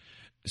perspective.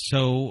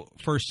 So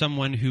for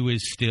someone who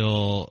is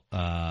still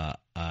a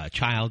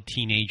child,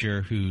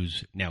 teenager,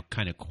 who's now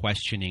kind of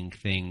questioning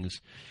things,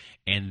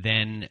 and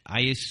then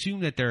I assume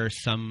that there are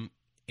some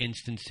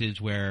instances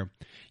where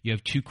you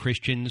have two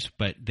Christians,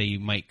 but they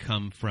might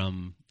come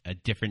from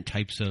different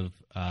types of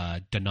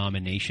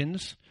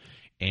denominations.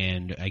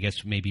 And I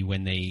guess maybe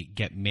when they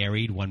get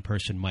married, one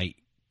person might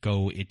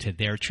go into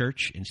their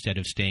church instead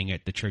of staying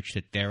at the church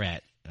that they're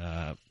at,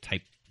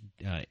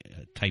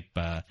 type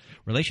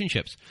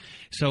relationships.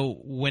 So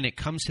when it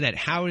comes to that,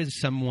 how does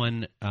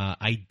someone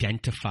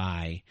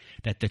identify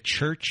that the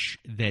church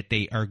that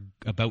they are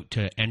about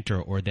to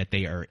enter or that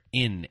they are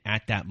in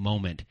at that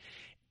moment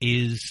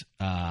is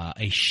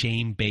a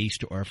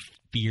shame-based or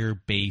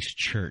fear-based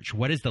church?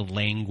 What is the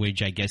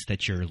language, I guess,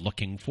 that you're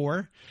looking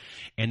for?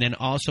 And then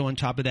also on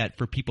top of that,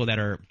 for people that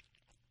are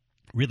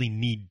really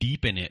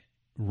knee-deep in it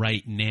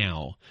right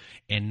now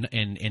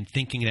and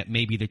thinking that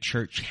maybe the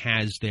church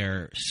has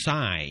their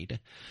side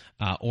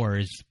or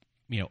is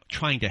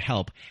trying to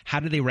help, how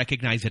do they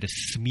recognize that a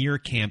smear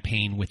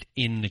campaign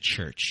within the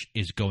church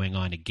is going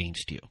on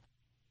against you?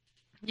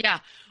 Yeah.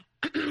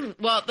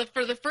 Well,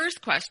 for the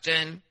first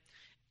question,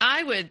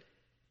 I would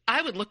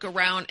look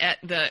around at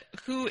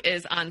who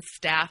is on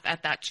staff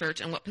at that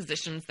church and what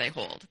positions they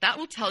hold. That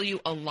will tell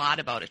you a lot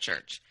about a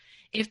church.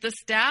 If the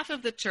staff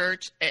of the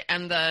church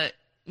and the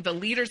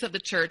leaders of the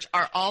church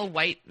are all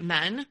white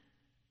men,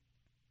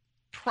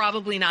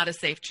 probably not a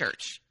safe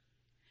church.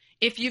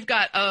 If you've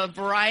got a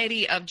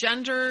variety of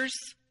genders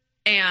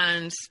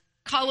and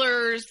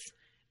colors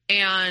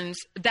and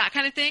that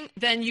kind of thing,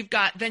 then you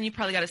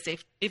probably got a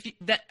safe.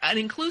 An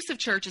inclusive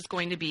church is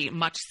going to be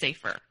much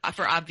safer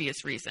for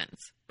obvious reasons,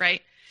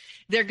 right?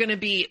 They are going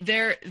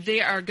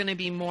to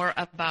be more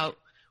about,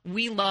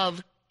 we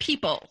love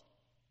people,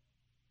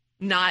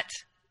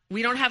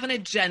 we don't have an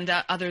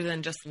agenda other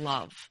than just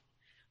love.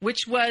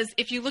 Which was,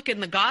 if you look in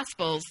the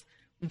Gospels,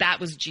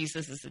 that was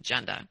Jesus's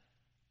agenda.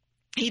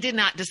 He did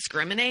not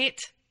discriminate.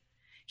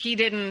 He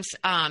didn't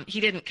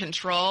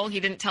control. He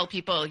didn't tell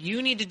people,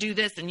 you need to do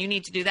this and you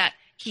need to do that.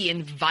 He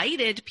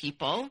invited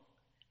people,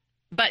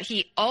 but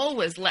he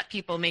always let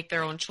people make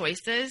their own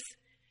choices.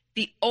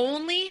 The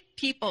only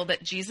people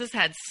that Jesus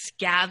had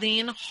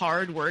scathing,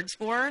 hard words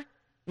for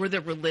were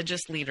the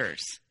religious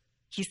leaders.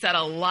 He said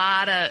a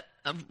lot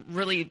of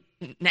really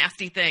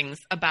nasty things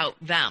about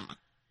them,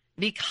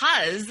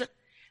 because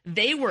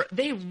they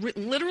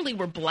literally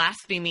were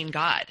blaspheming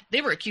God.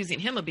 They were accusing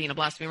him of being a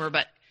blasphemer,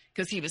 but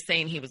because he was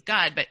saying he was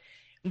God, but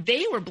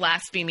they were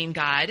blaspheming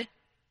God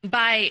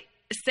by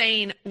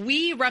saying,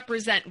 we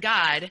represent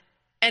God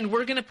and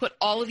we're going to put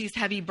all of these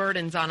heavy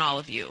burdens on all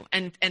of you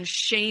and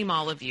shame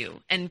all of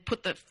you and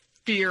put the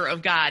fear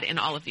of God in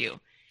all of you.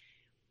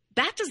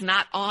 That does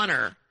not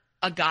honor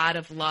a God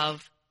of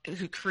love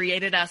who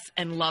created us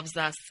and loves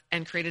us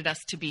and created us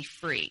to be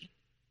free.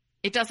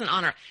 It does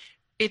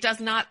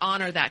not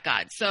honor that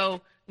God.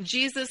 So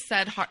Jesus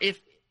said,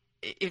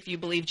 if you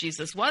believe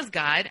Jesus was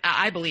God,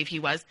 I believe he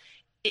was.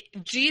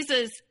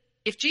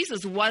 If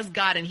Jesus was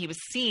God and he was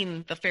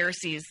seeing the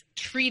Pharisees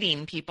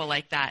treating people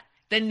like that,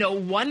 then no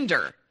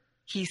wonder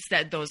he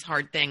said those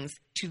hard things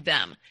to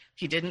them.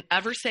 He didn't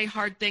ever say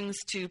hard things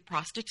to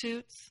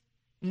prostitutes.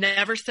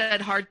 never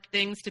said hard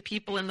things to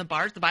people in the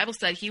bars. The Bible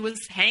said he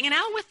was hanging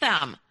out with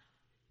them,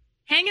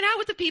 hanging out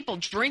with the people,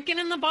 drinking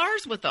in the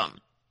bars with them.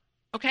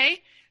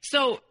 Okay?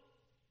 So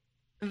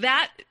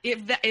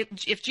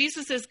if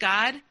Jesus is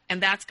God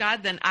and that's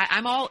God, then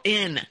I'm all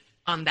in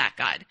on that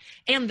God.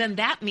 And then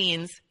that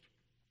means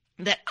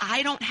that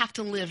I don't have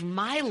to live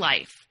my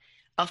life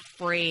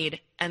afraid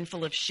and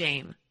full of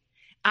shame.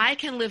 I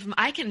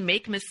can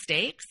make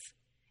mistakes.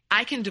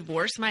 I can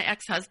divorce my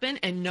ex-husband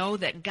and know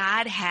that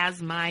God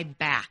has my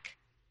back.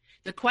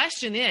 The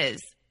question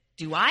is,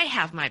 do I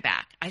have my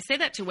back? I say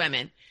that to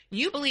women.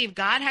 You believe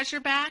God has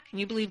your back and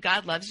you believe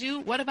God loves you.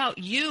 What about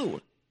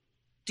you?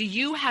 Do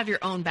you have your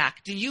own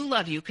back? Do you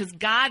love you? Because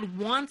God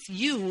wants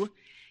you.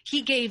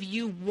 He gave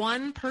you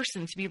one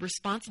person to be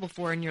responsible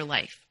for in your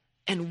life,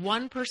 and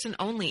one person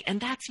only, and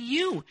that's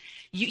you.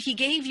 He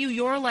gave you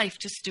your life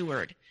to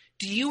steward.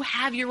 Do you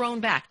have your own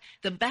back?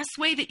 The best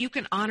way that you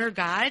can honor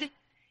God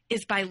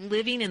is by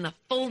living in the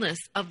fullness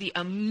of the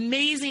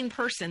amazing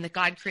person that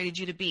God created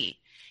you to be.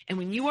 And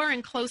when you are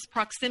in close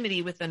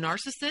proximity with a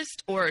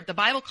narcissist, or the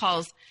Bible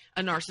calls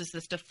a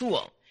narcissist a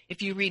fool.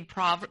 If you read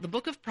the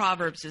book of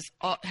Proverbs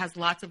has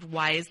lots of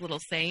wise little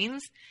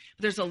sayings.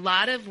 There's a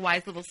lot of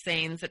wise little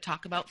sayings that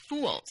talk about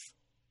fools.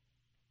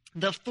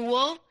 The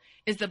fool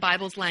is the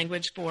Bible's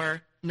language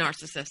for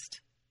narcissist.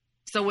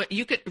 So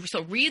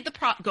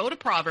go to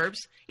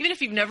Proverbs, even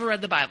if you've never read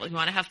the Bible. You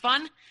want to have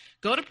fun?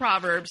 Go to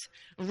Proverbs,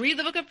 read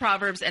the book of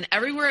Proverbs, and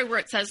everywhere where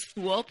it says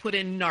fool, put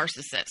in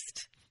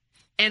narcissist.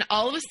 And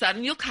all of a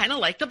sudden, you'll kind of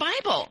like the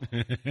Bible.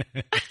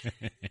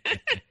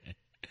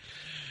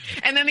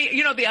 And then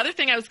the other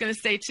thing I was going to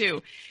say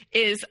too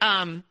is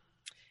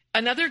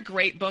another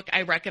great book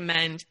I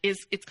recommend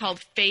it's called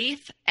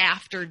Faith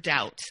After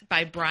Doubt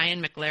by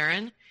Brian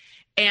McLaren.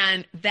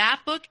 And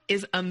that book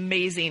is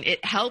amazing.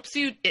 It helps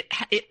you.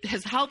 It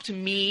has helped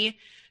me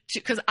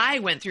because I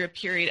went through a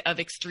period of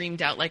extreme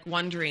doubt, like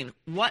wondering,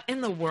 what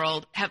in the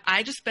world have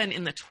I just been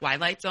in the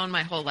twilight zone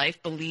my whole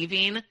life,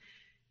 believing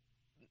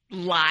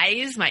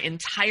lies my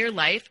entire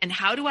life? And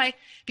how do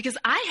because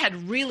I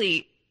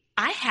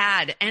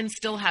had and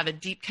still have a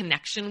deep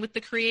connection with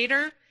the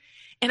Creator.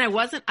 And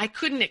I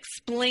couldn't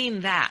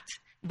explain that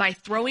by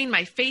throwing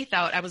my faith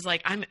out. I was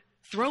like, I'm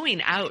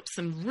throwing out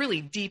some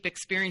really deep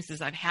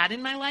experiences I've had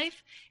in my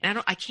life.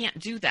 And I can't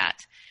do that.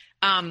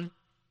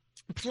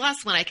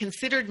 Plus, when I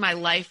considered my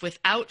life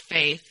without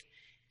faith,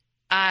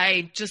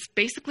 I just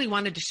basically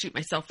wanted to shoot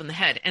myself in the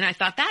head. And I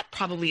thought that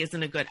probably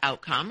isn't a good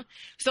outcome.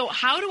 So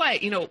how do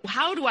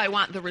I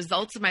want the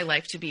results of my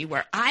life to be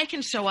where I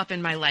can show up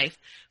in my life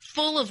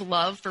full of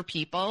love for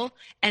people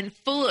and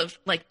full of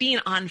like being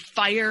on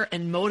fire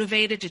and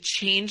motivated to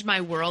change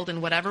my world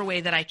in whatever way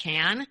that I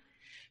can?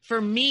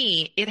 For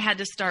me, it had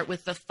to start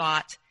with the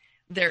thought,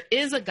 there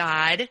is a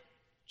God,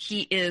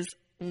 he is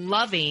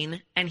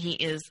loving, and he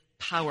is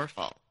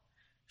powerful.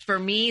 For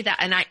me,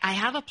 and I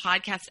have a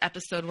podcast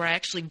episode where I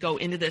actually go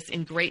into this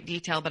in great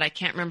detail, but I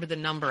can't remember the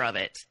number of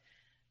it.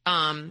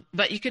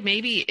 But you could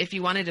maybe, if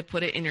you wanted to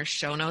put it in your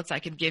show notes, I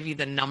could give you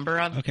the number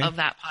of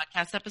that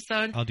podcast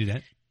episode. I'll do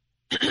that.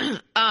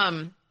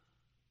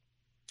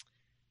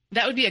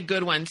 That would be a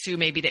good one too,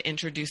 maybe to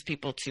introduce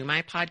people to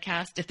my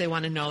podcast if they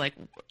want to know,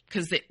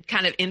 because it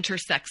kind of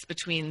intersects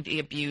between the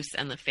abuse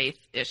and the faith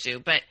issue.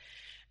 But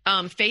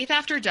Faith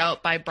After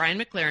Doubt by Brian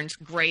McLaren's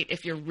great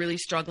if you're really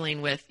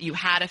struggling with, you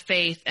had a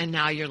faith and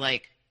now you're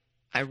like,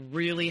 I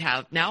really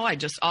have. Now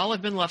all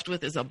I've been left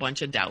with is a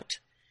bunch of doubt.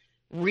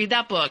 Read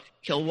that book.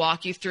 He'll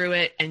walk you through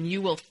it and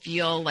you will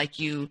feel like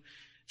you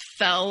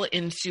fell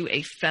into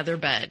a feather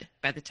bed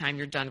by the time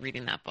you're done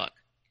reading that book.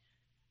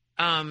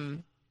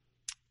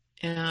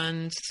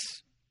 And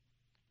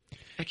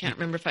I can't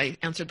remember if I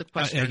answered the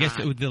question I or guess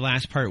not. The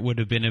last part would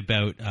have been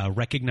about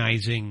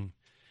recognizing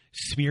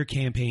smear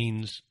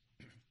campaigns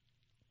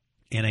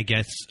and I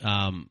guess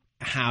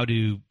how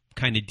to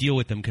kind of deal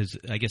with them, because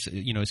I guess,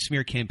 a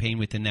smear campaign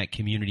within that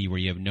community where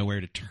you have nowhere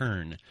to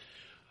turn.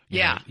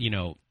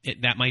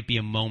 That might be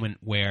a moment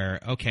where,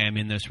 okay, I'm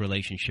in this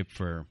relationship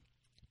for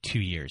 2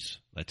 years,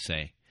 let's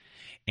say,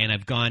 and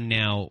I've gone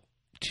now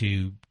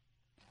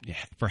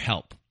for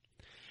help.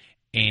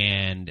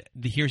 And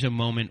here's a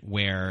moment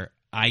where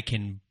I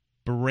can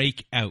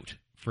break out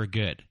for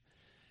good.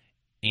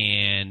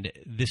 And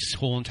this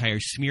whole entire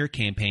smear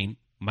campaign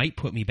might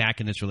put me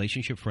back in this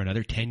relationship for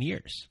another 10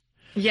 years.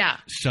 Yeah.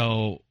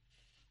 So,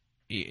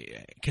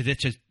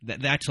 because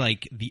that's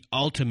like the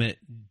ultimate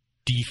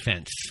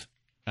defense.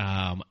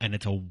 And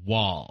it's a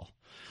wall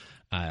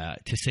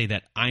to say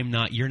that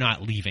you're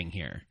not leaving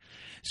here.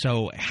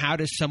 So how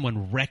does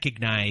someone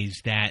recognize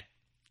that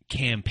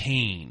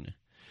campaign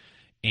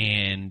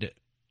and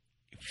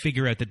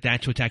figure out that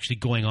that's what's actually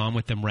going on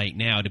with them right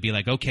now, to be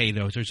like, okay,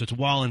 there's this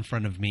wall in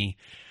front of me.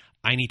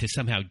 I need to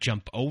somehow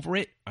jump over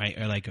it.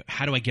 Or like,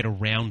 how do I get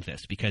around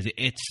this? Because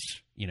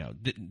it's,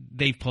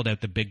 they've pulled out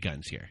the big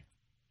guns here.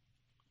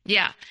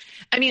 Yeah.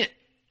 I mean,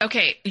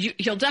 okay,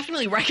 you'll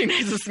definitely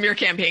recognize the smear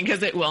campaign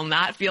because it will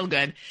not feel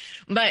good.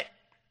 But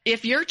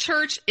if your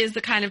church is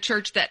the kind of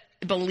church that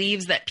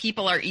believes that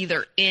people are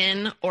either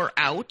in or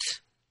out,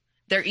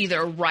 they're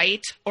either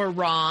right or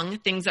wrong,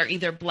 things are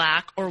either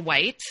black or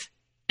white,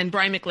 and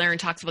Brian McLaren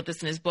talks about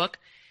this in his book,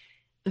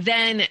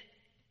 then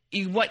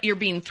what you're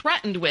being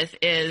threatened with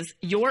is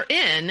you're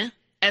in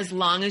as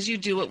long as you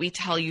do what we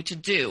tell you to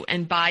do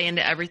and buy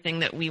into everything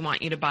that we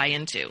want you to buy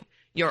into.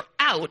 You're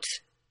out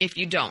if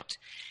you don't.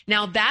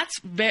 Now, that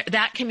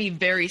can be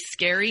very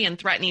scary and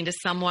threatening to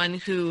someone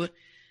who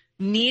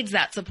needs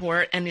that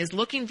support and is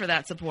looking for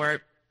that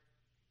support.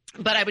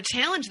 But I would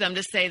challenge them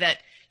to say that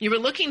you were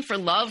looking for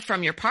love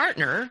from your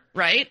partner,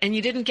 right? And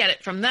you didn't get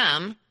it from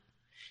them.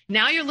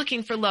 Now you're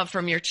looking for love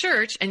from your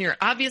church, and you're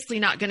obviously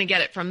not going to get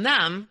it from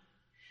them.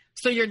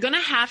 So you're going to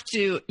have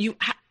to,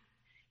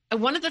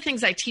 one of the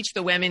things I teach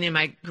the women in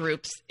my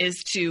groups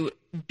is to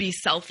be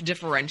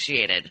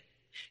self-differentiated.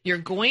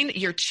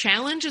 Your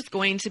challenge is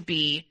going to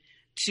be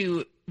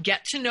to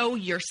get to know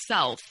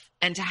yourself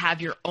and to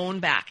have your own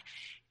back.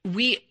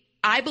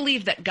 I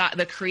believe that God,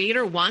 the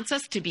Creator, wants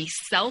us to be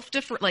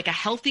like a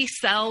healthy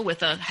cell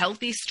with a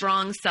healthy,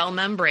 strong cell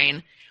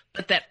membrane,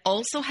 but that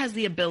also has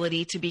the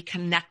ability to be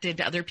connected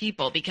to other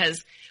people,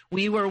 because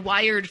we were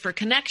wired for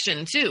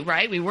connection too,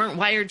 right? We weren't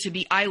wired to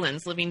be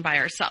islands living by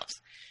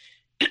ourselves.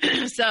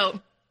 So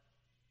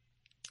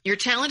your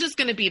challenge is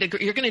going to be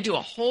you're going to do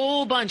a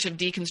whole bunch of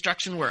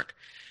deconstruction work,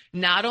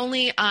 not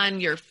only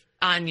on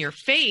your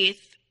faith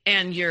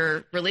and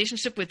your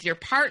relationship with your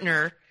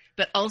partner,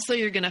 but also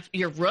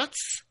your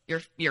roots,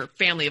 your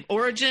family of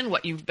origin,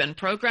 what you've been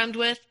programmed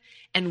with,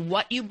 and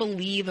what you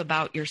believe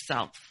about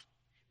yourself.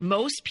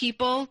 Most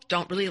people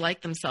don't really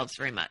like themselves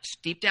very much.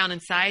 Deep down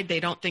inside, they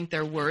don't think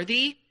they're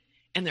worthy,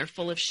 and they're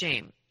full of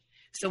shame.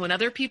 So when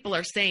other people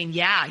are saying,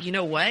 yeah, you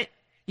know what?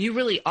 You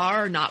really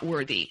are not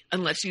worthy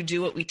unless you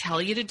do what we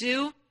tell you to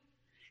do,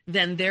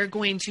 then their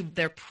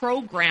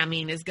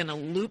programming is going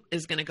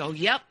to go,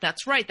 yep,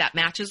 that's right. That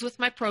matches with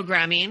my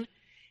programming.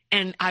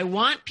 And I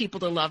want people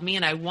to love me,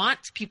 and I want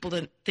people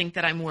to think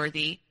that I'm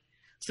worthy.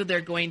 So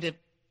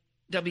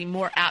they'll be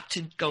more apt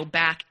to go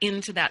back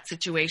into that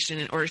situation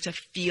in order to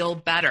feel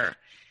better.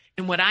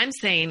 And what I'm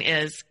saying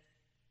is,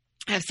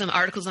 I have some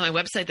articles on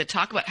my website that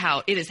talk about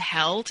how it is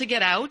hell to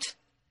get out.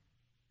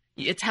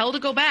 It's hell to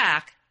go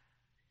back,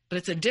 but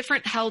it's a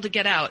different hell to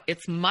get out.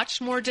 It's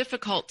much more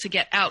difficult to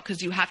get out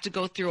because you have to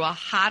go through a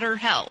hotter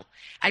hell.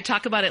 I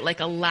talk about it like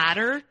a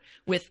ladder,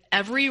 with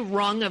every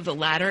rung of the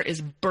ladder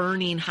is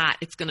burning hot.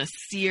 It's going to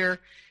sear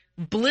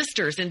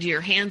blisters into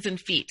your hands and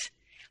feet.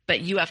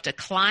 But you have to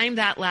climb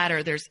that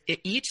ladder.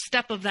 Each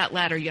step of that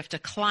ladder, you have to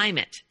climb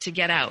it to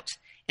get out.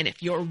 And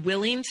if you're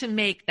willing to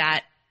make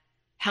that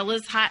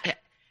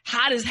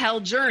hot as hell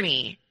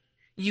journey,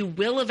 you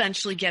will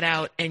eventually get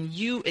out, and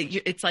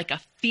it's like a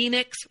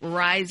phoenix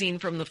rising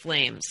from the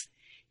flames.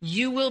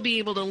 You will be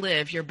able to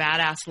live your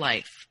badass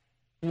life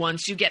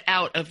once you get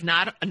out of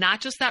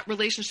not just that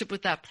relationship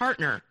with that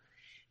partner,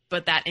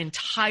 but that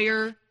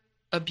entire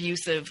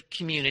abusive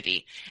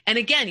community. And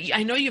again,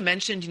 I know you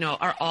mentioned,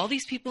 are all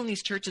these people in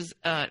these churches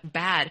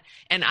bad?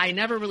 And I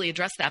never really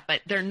addressed that,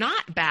 but they're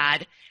not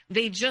bad.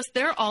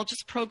 They're all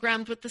just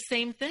programmed with the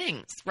same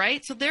things,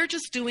 right? So they're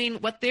just doing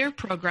what their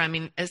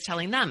programming is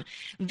telling them.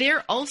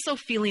 They're also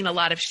feeling a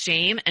lot of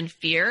shame and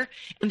fear.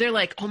 And they're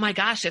like, oh my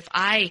gosh, if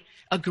I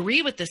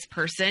agree with this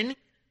person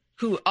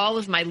who all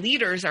of my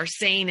leaders are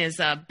saying is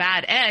a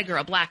bad egg or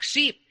a black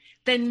sheep,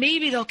 then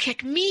maybe they'll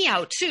kick me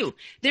out too.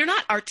 They're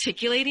not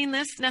articulating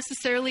this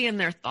necessarily in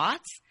their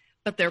thoughts,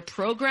 but their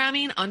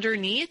programming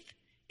underneath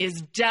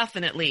is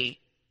definitely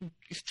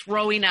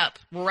throwing up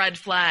red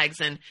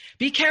flags and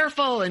be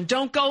careful and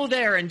don't go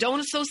there and don't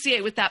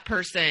associate with that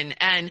person.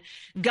 And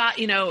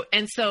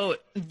and so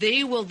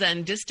they will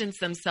then distance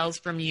themselves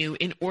from you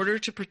in order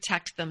to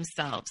protect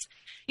themselves.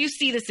 You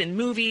see this in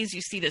movies.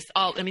 You see this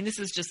this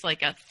is just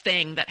like a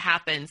thing that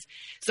happens.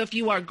 So if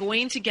you are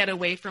going to get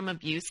away from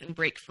abuse and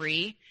break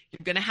free,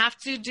 you're going to have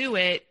to do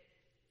it.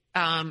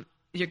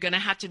 You're going to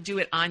have to do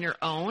it on your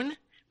own.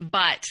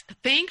 But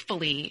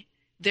thankfully,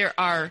 there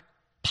are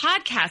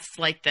podcasts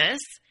like this.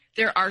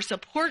 There are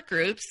support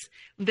groups.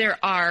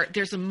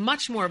 There's a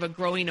much more of a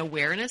growing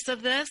awareness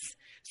of this.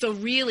 So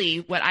really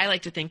what I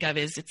like to think of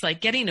is it's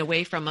like getting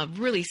away from a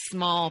really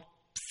small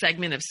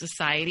segment of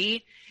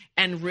society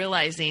and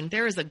realizing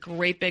there is a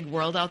great big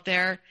world out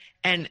there,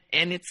 and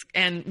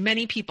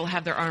many people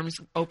have their arms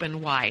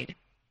open wide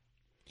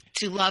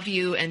to love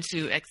you and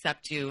to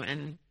accept you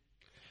and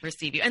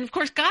receive you. And of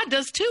course, God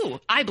does too,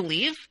 I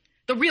believe,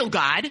 the real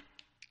God.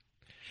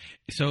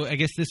 So I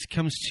guess this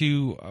comes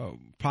to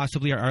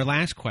possibly our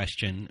last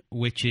question,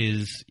 which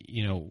is,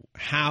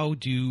 how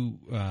do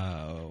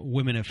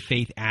women of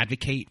faith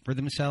advocate for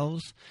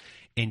themselves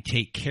and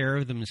take care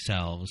of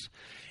themselves?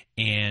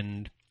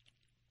 And,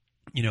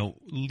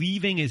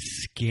 leaving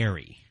is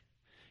scary.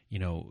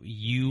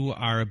 You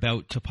are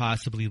about to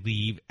possibly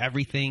leave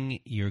everything.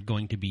 You're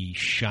going to be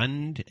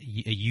shunned.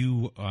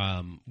 You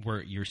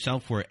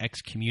yourself were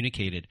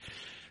excommunicated.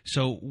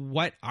 So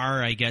what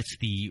are, I guess,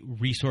 the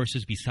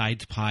resources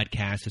besides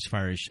podcasts as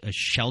far as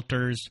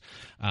shelters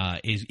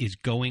is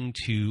going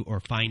to or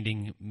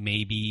finding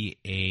maybe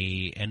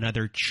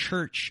another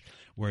church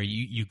where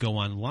you go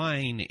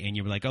online and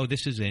you're like, oh,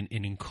 this is an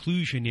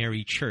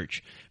inclusionary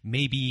church.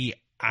 Maybe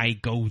I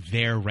go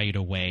there right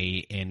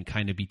away and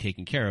kind of be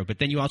taken care of. But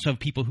then you also have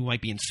people who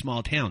might be in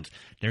small towns.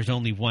 There's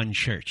only one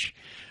church.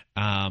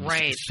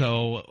 Right.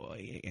 So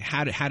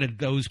how did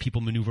those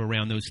people maneuver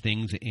around those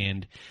things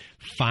and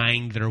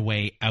find their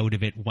way out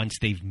of it once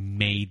they've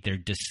made their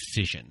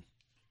decision?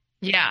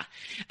 Yeah.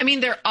 I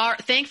mean,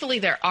 thankfully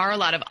there are a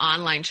lot of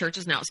online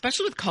churches now,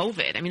 especially with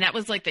COVID. I mean, that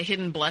was like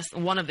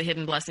one of the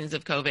hidden blessings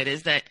of COVID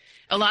is that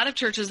a lot of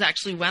churches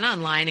actually went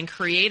online and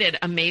created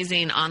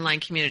amazing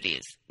online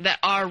communities that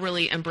are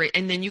really and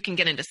then you can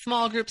get into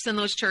small groups in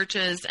those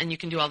churches and you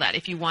can do all that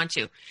if you want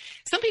to.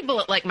 Some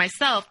people like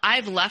myself,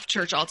 I've left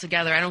church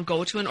altogether. I don't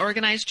go to an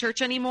organized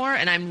church anymore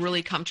and I'm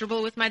really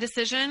comfortable with my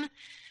decision.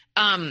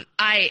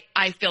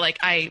 I feel like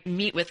I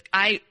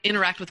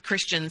interact with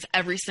Christians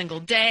every single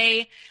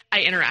day.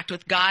 I interact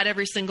with God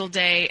every single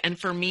day. And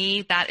for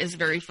me, that is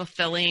very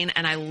fulfilling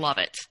and I love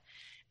it.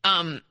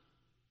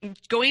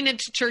 Going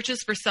into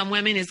churches for some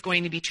women is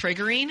going to be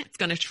triggering. It's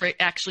going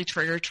to actually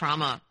trigger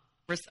trauma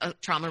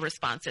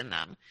response in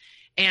them.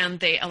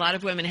 And a lot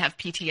of women have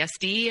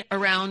PTSD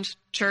around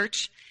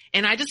church.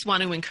 And I just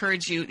want to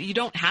encourage you, you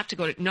don't have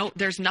to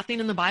there's nothing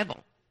in the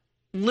Bible.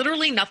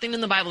 Literally nothing in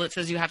the Bible that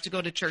says you have to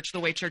go to church the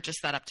way church is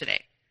set up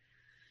today.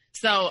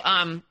 So,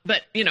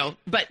 but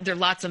there are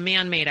lots of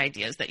man-made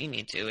ideas that you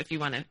need to, if you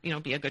want to,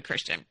 be a good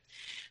Christian.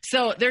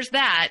 So there's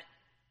that.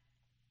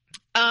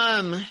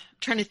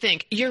 Trying to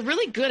think, you're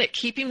really good at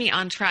keeping me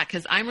on track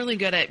because I'm really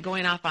good at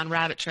going off on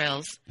rabbit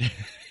trails.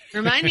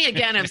 Remind me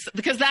again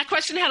because that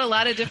question had a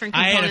lot of different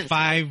components.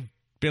 I had 5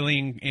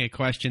 billion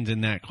questions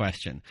in that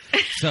question.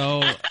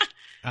 So,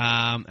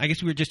 I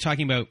guess we were just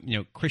talking about,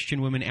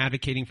 Christian women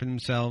advocating for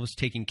themselves,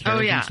 taking care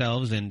of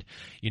themselves, and,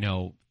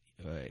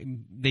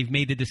 they've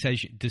made the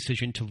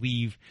decision to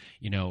leave,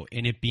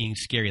 and it being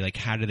scary. Like,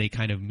 how do they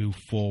kind of move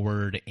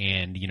forward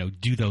and,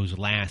 do those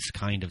last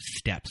kind of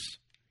steps?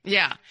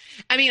 Yeah.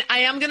 I mean, I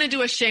am going to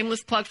do a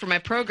shameless plug for my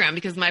program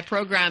because my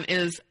program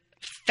is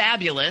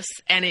fabulous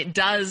and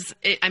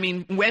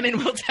women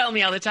will tell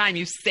me all the time,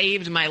 you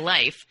saved my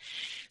life.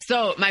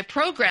 So my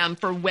program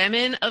for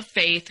women of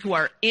faith who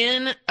are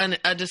in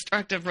a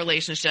destructive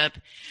relationship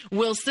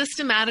will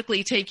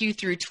systematically take you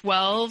through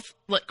 12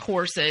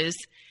 courses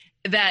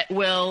that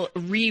will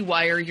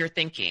rewire your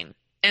thinking.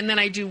 And then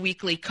I do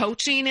weekly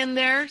coaching in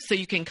there. So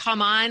you can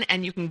come on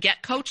and you can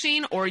get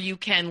coaching or you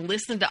can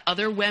listen to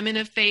other women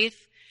of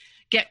faith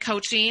get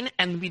coaching.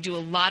 And we do a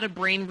lot of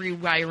brain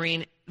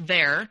rewiring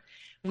there.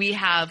 We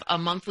have a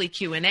monthly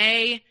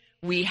Q&A.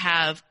 We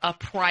have a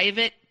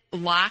private,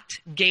 locked,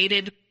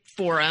 gated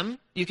forum.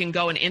 You can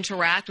go and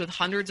interact with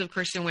hundreds of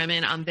Christian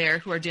women on there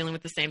who are dealing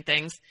with the same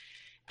things.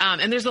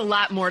 And there's a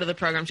lot more to the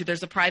program too.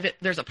 There's a private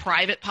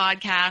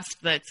podcast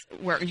that's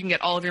where you can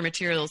get all of your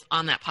materials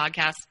on that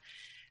podcast.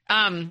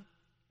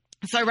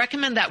 So I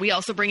recommend that. We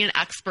also bring in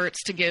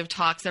experts to give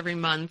talks every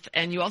month.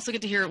 And you also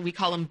get to hear, we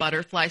call them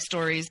butterfly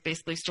stories,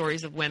 basically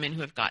stories of women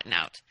who have gotten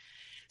out.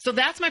 So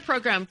that's my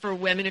program for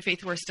women of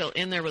faith who are still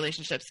in their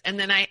relationships. And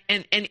then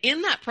and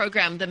in that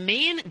program, the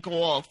main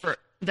goal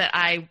that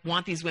I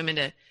want these women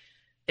to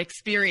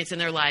experience in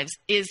their lives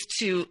is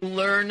to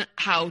learn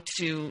how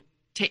to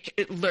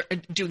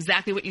do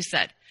exactly what you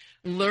said.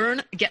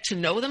 Get to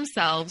know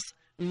themselves,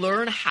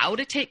 learn how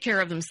to take care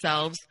of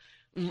themselves,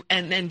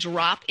 and then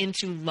drop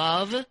into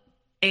love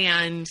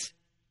and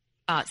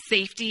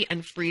safety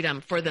and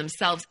freedom for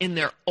themselves in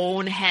their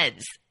own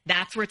heads.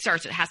 That's where it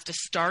starts. It has to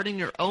start in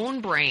your own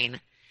brain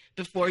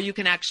before you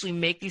can actually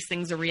make these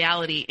things a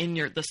reality in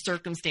the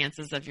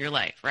circumstances of your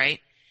life, right?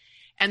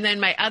 And then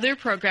my other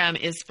program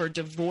is for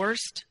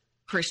divorced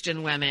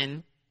Christian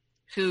women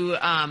who,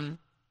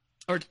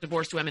 or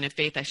divorced women of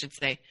faith, I should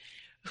say,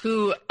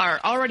 who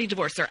are already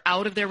divorced. They're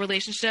out of their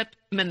relationship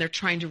and then they're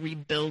trying to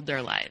rebuild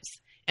their lives.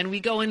 And we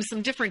go in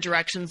some different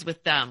directions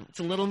with them. It's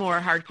a little more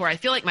hardcore. I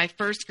feel like my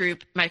first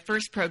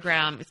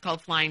program, it's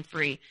called Flying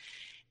Free,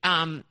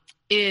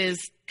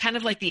 is kind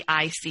of like the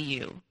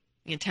ICU,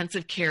 the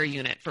intensive care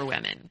unit for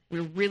women.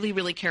 We're really,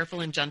 really careful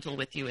and gentle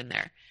with you in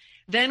there.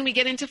 Then we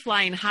get into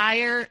Flying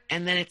Higher,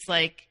 and then it's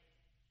like,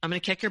 I'm going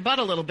to kick your butt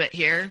a little bit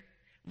here,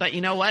 but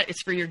you know what?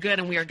 It's for your good,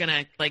 and we are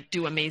going to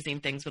do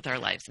amazing things with our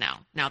lives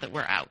now that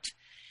we're out.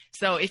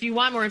 So if you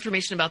want more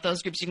information about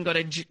those groups, you can go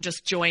to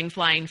just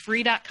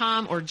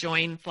joinflyingfree.com or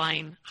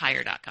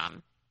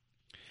joinflyinghigher.com.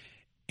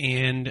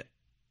 And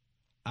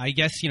I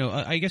guess,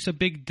 a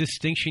big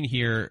distinction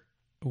here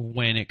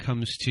when it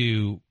comes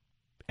to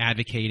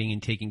advocating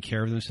and taking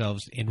care of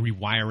themselves and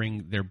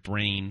rewiring their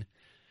brain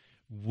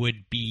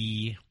would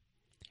be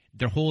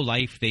their whole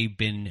life they've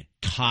been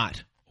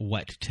taught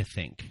what to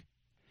think.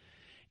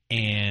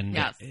 And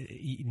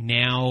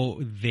now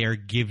they're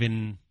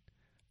given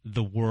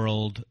the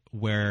world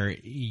where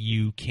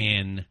you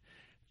can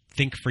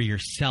think for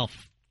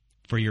yourself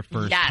for your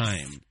first Yes,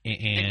 time.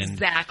 And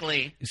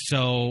exactly.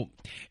 so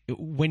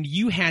when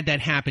you had that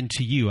happen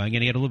to you, I'm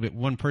going to get a little bit,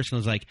 one person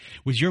was like,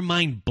 was your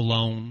mind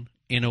blown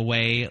in a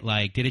way?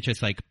 Like, did it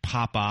just like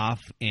pop off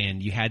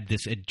and you had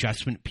this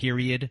adjustment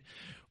period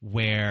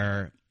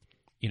where,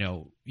 you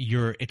know,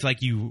 it's like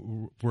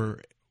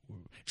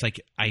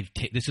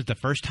this is the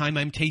first time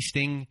I'm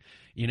tasting,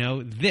 you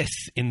know, this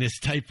in this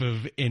type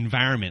of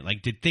environment.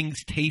 Like, did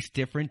things taste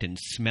different and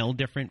smell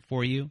different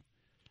for you?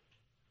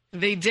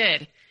 They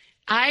did.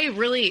 I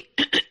really,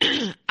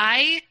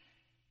 I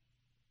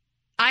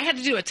had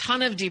to do a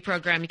ton of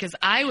deprogramming because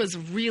I was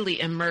really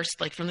immersed,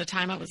 like from the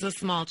time I was a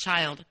small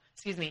child,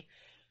 excuse me.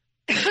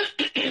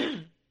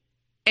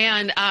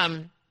 And,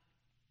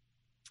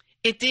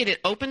 it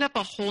opened up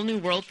a whole new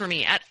world for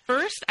me. At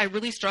first, I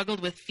really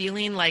struggled with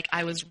feeling like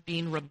I was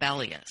being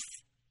rebellious,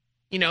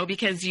 you know,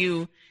 because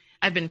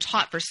I've been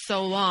taught for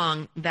so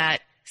long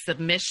that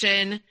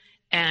submission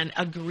and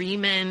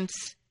agreement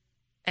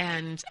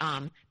and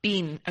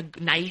being a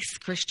nice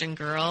Christian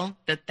girl,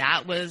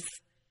 that was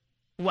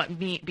what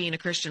being a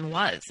Christian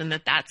was, and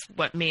that's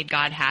what made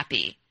God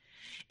happy.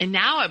 And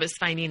now I was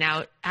finding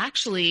out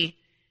actually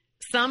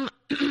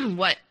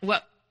what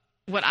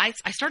I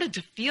started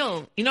to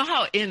feel, you know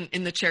how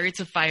in the Chariots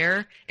of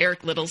Fire,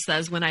 Eric Liddell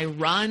says, when I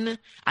run,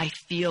 I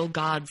feel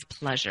God's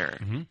pleasure.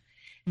 Mm-hmm.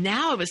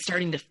 Now I was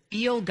starting to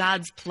feel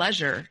God's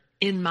pleasure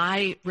in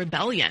my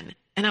rebellion.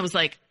 And I was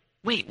like,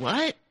 wait,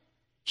 what?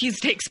 He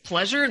takes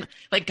pleasure?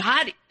 Like,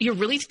 God, you're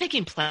really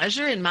taking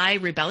pleasure in my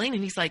rebelling?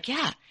 And he's like,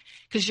 yeah,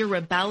 because you're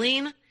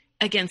rebelling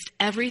against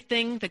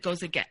everything that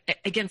goes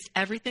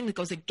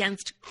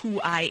against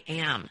who I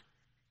am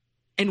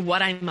and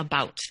what I'm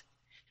about.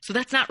 So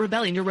that's not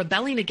rebellion. You're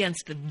rebelling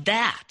against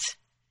that.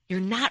 You're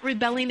not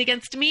rebelling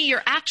against me.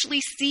 You're actually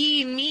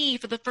seeing me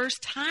for the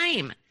first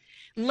time.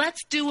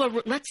 Let's do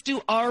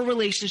our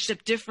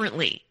relationship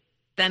differently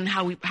than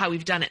how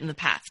we've done it in the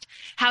past.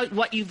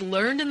 What you've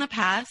learned in the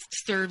past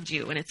served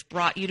you, and it's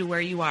brought you to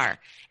where you are,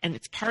 and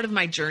it's part of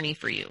my journey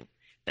for you.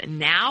 But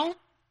now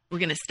we're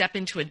going to step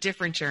into a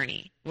different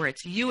journey where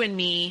it's you and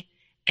me,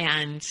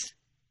 and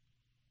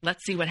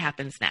let's see what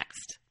happens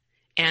next.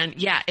 And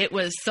yeah, it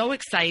was so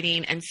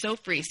exciting and so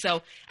free.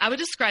 So I would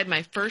describe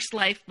my first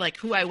life, like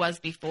who I was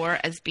before,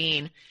 as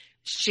being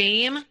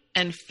shame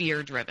and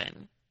fear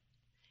driven.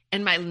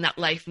 And my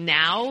life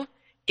now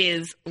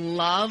is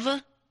love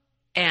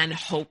and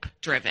hope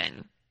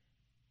driven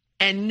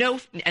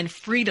and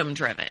freedom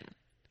driven,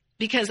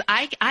 because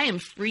I am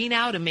free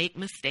now to make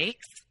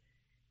mistakes,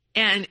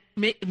 and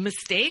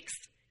mistakes.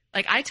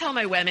 Like, I tell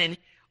my women,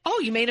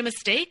 oh, you made a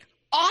mistake?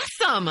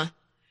 Awesome.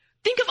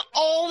 Think of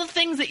all the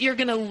things that you're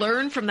going to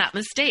learn from that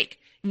mistake.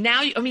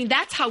 Now,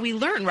 that's how we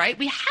learn, right?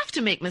 We have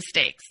to make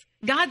mistakes.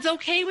 God's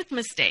okay with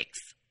mistakes.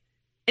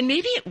 And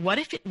maybe what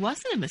if it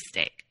wasn't a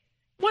mistake?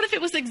 What if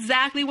it was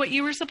exactly what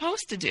you were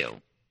supposed to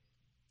do?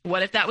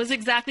 What if that was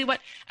exactly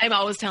what I'm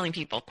always telling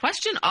people?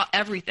 Question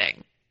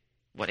everything.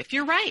 What if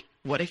you're right?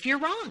 What if you're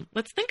wrong?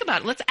 Let's think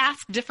about it. Let's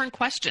ask different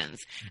questions.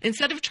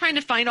 Instead of trying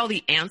to find all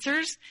the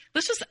answers,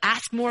 let's just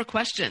ask more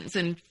questions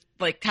and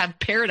like have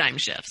paradigm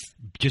shifts.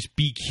 Just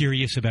be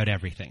curious about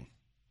everything.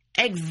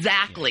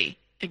 Exactly. Yeah.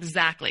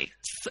 Exactly.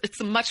 It's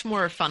a much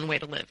more fun way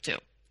to live too.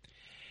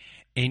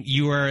 And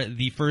you are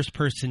the first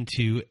person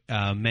to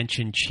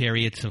mention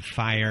Chariots of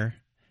Fire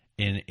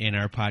in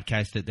our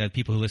podcast. That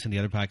people who listen to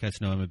the other podcasts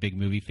know I'm a big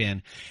movie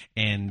fan.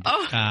 And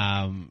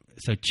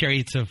so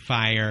Chariots of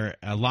Fire,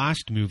 a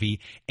Lost movie,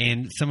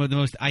 and some of the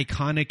most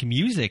iconic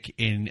music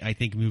in, I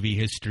think, movie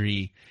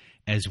history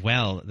as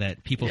well,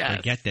 that people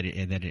forget that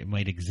it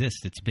might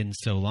exist. It's been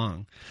so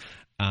long.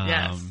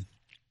 Yes.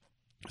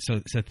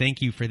 So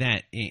thank you for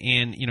that.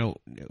 And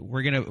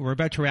we're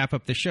about to wrap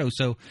up the show.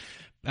 So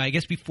I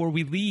guess before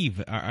we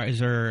leave, is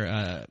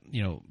there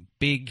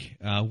big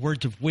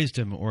words of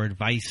wisdom or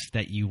advice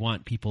that you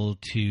want people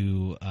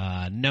to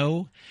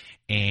know?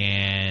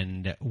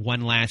 And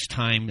one last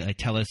time,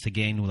 tell us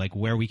again, like,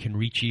 where we can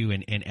reach you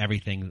and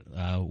everything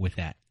with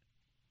that.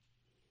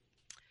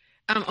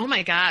 Oh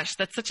my gosh,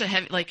 that's such a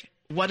heavy, like,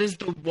 what is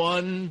the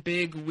one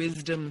big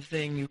wisdom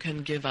thing you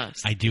can give us?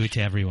 I do it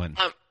to everyone.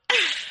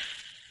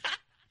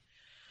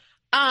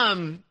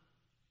 I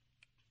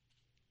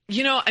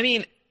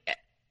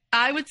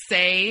would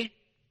say,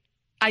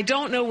 I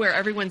don't know where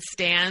everyone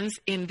stands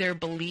in their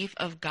belief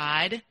of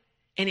God,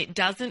 and it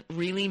doesn't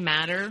really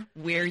matter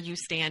where you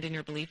stand in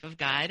your belief of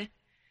God.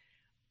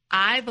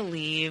 I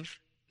believe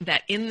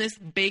that in this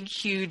big,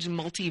 huge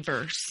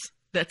multiverse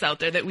that's out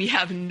there that we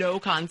have no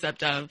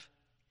concept of,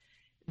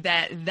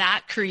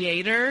 that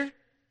creator,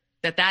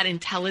 that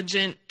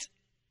intelligent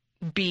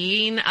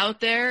being out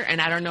there, and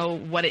I don't know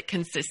what it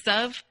consists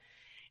of,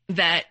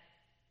 the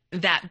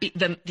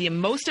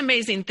most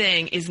amazing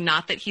thing is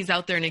not that he's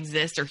out there and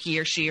exists, or he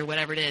or she or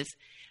whatever it is,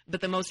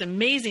 but the most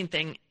amazing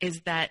thing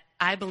is that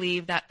I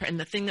believe that, and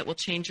the thing that will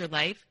change your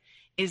life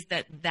is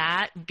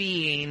that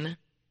being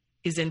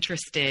is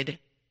interested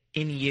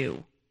in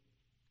you.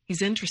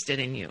 He's interested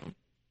in you.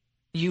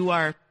 You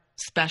are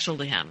special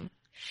to him.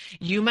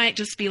 You might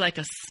just be like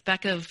a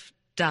speck of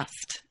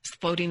dust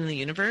floating in the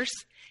universe,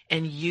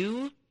 and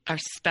you are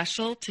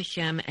special to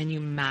him and you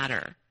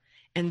matter.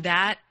 And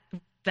that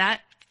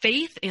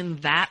faith in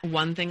that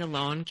one thing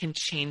alone can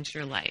change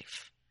your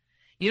life.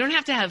 You don't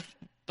have to have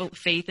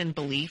faith in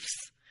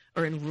beliefs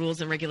or in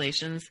rules and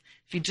regulations.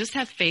 If you just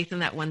have faith in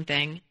that one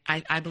thing,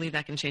 I believe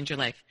that can change your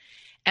life.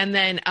 And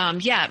then,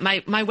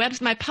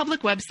 my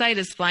public website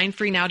is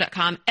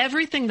flyingfreenow.com.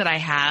 Everything that I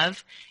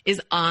have is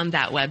on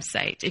that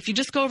website. If you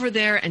just go over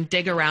there and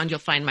dig around, you'll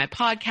find my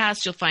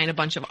podcast. You'll find a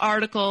bunch of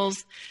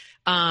articles.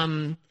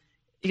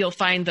 You'll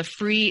find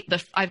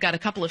I've got a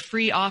couple of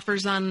free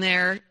offers on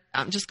there.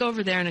 Just go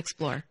over there and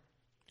explore.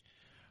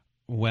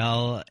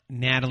 Well,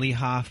 Natalie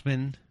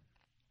Hoffman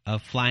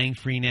of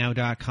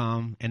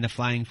flyingfreenow.com and the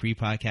Flying Free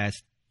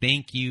podcast,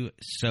 thank you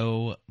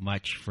so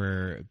much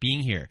for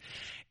being here.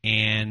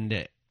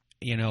 And,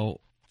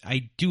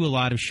 I do a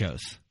lot of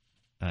shows,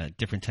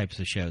 different types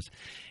of shows.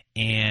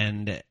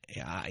 And,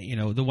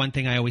 the one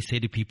thing I always say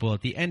to people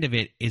at the end of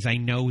it is I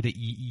know that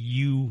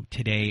you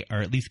today are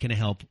at least going to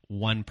help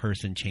one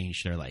person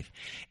change their life.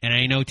 And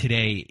I know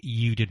today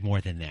you did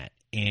more than that.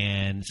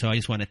 And so I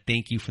just want to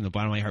thank you from the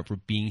bottom of my heart for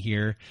being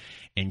here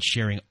and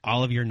sharing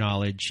all of your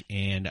knowledge.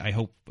 And I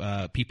hope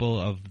people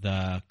of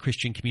the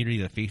Christian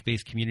community, the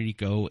faith-based community,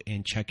 go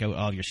and check out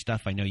all of your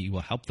stuff. I know you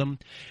will help them.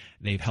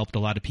 They've helped a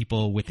lot of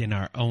people within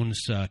our own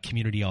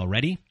community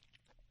already.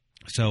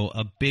 So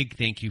a big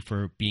thank you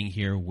for being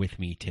here with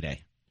me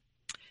today.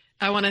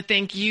 I want to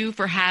thank you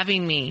for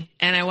having me.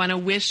 And I want to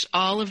wish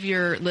all of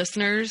your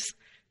listeners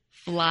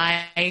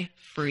fly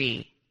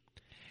free.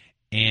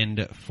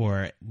 And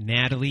for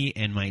Natalie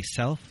and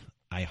myself,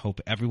 I hope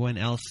everyone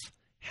else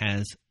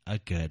has a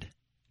good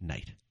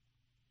night.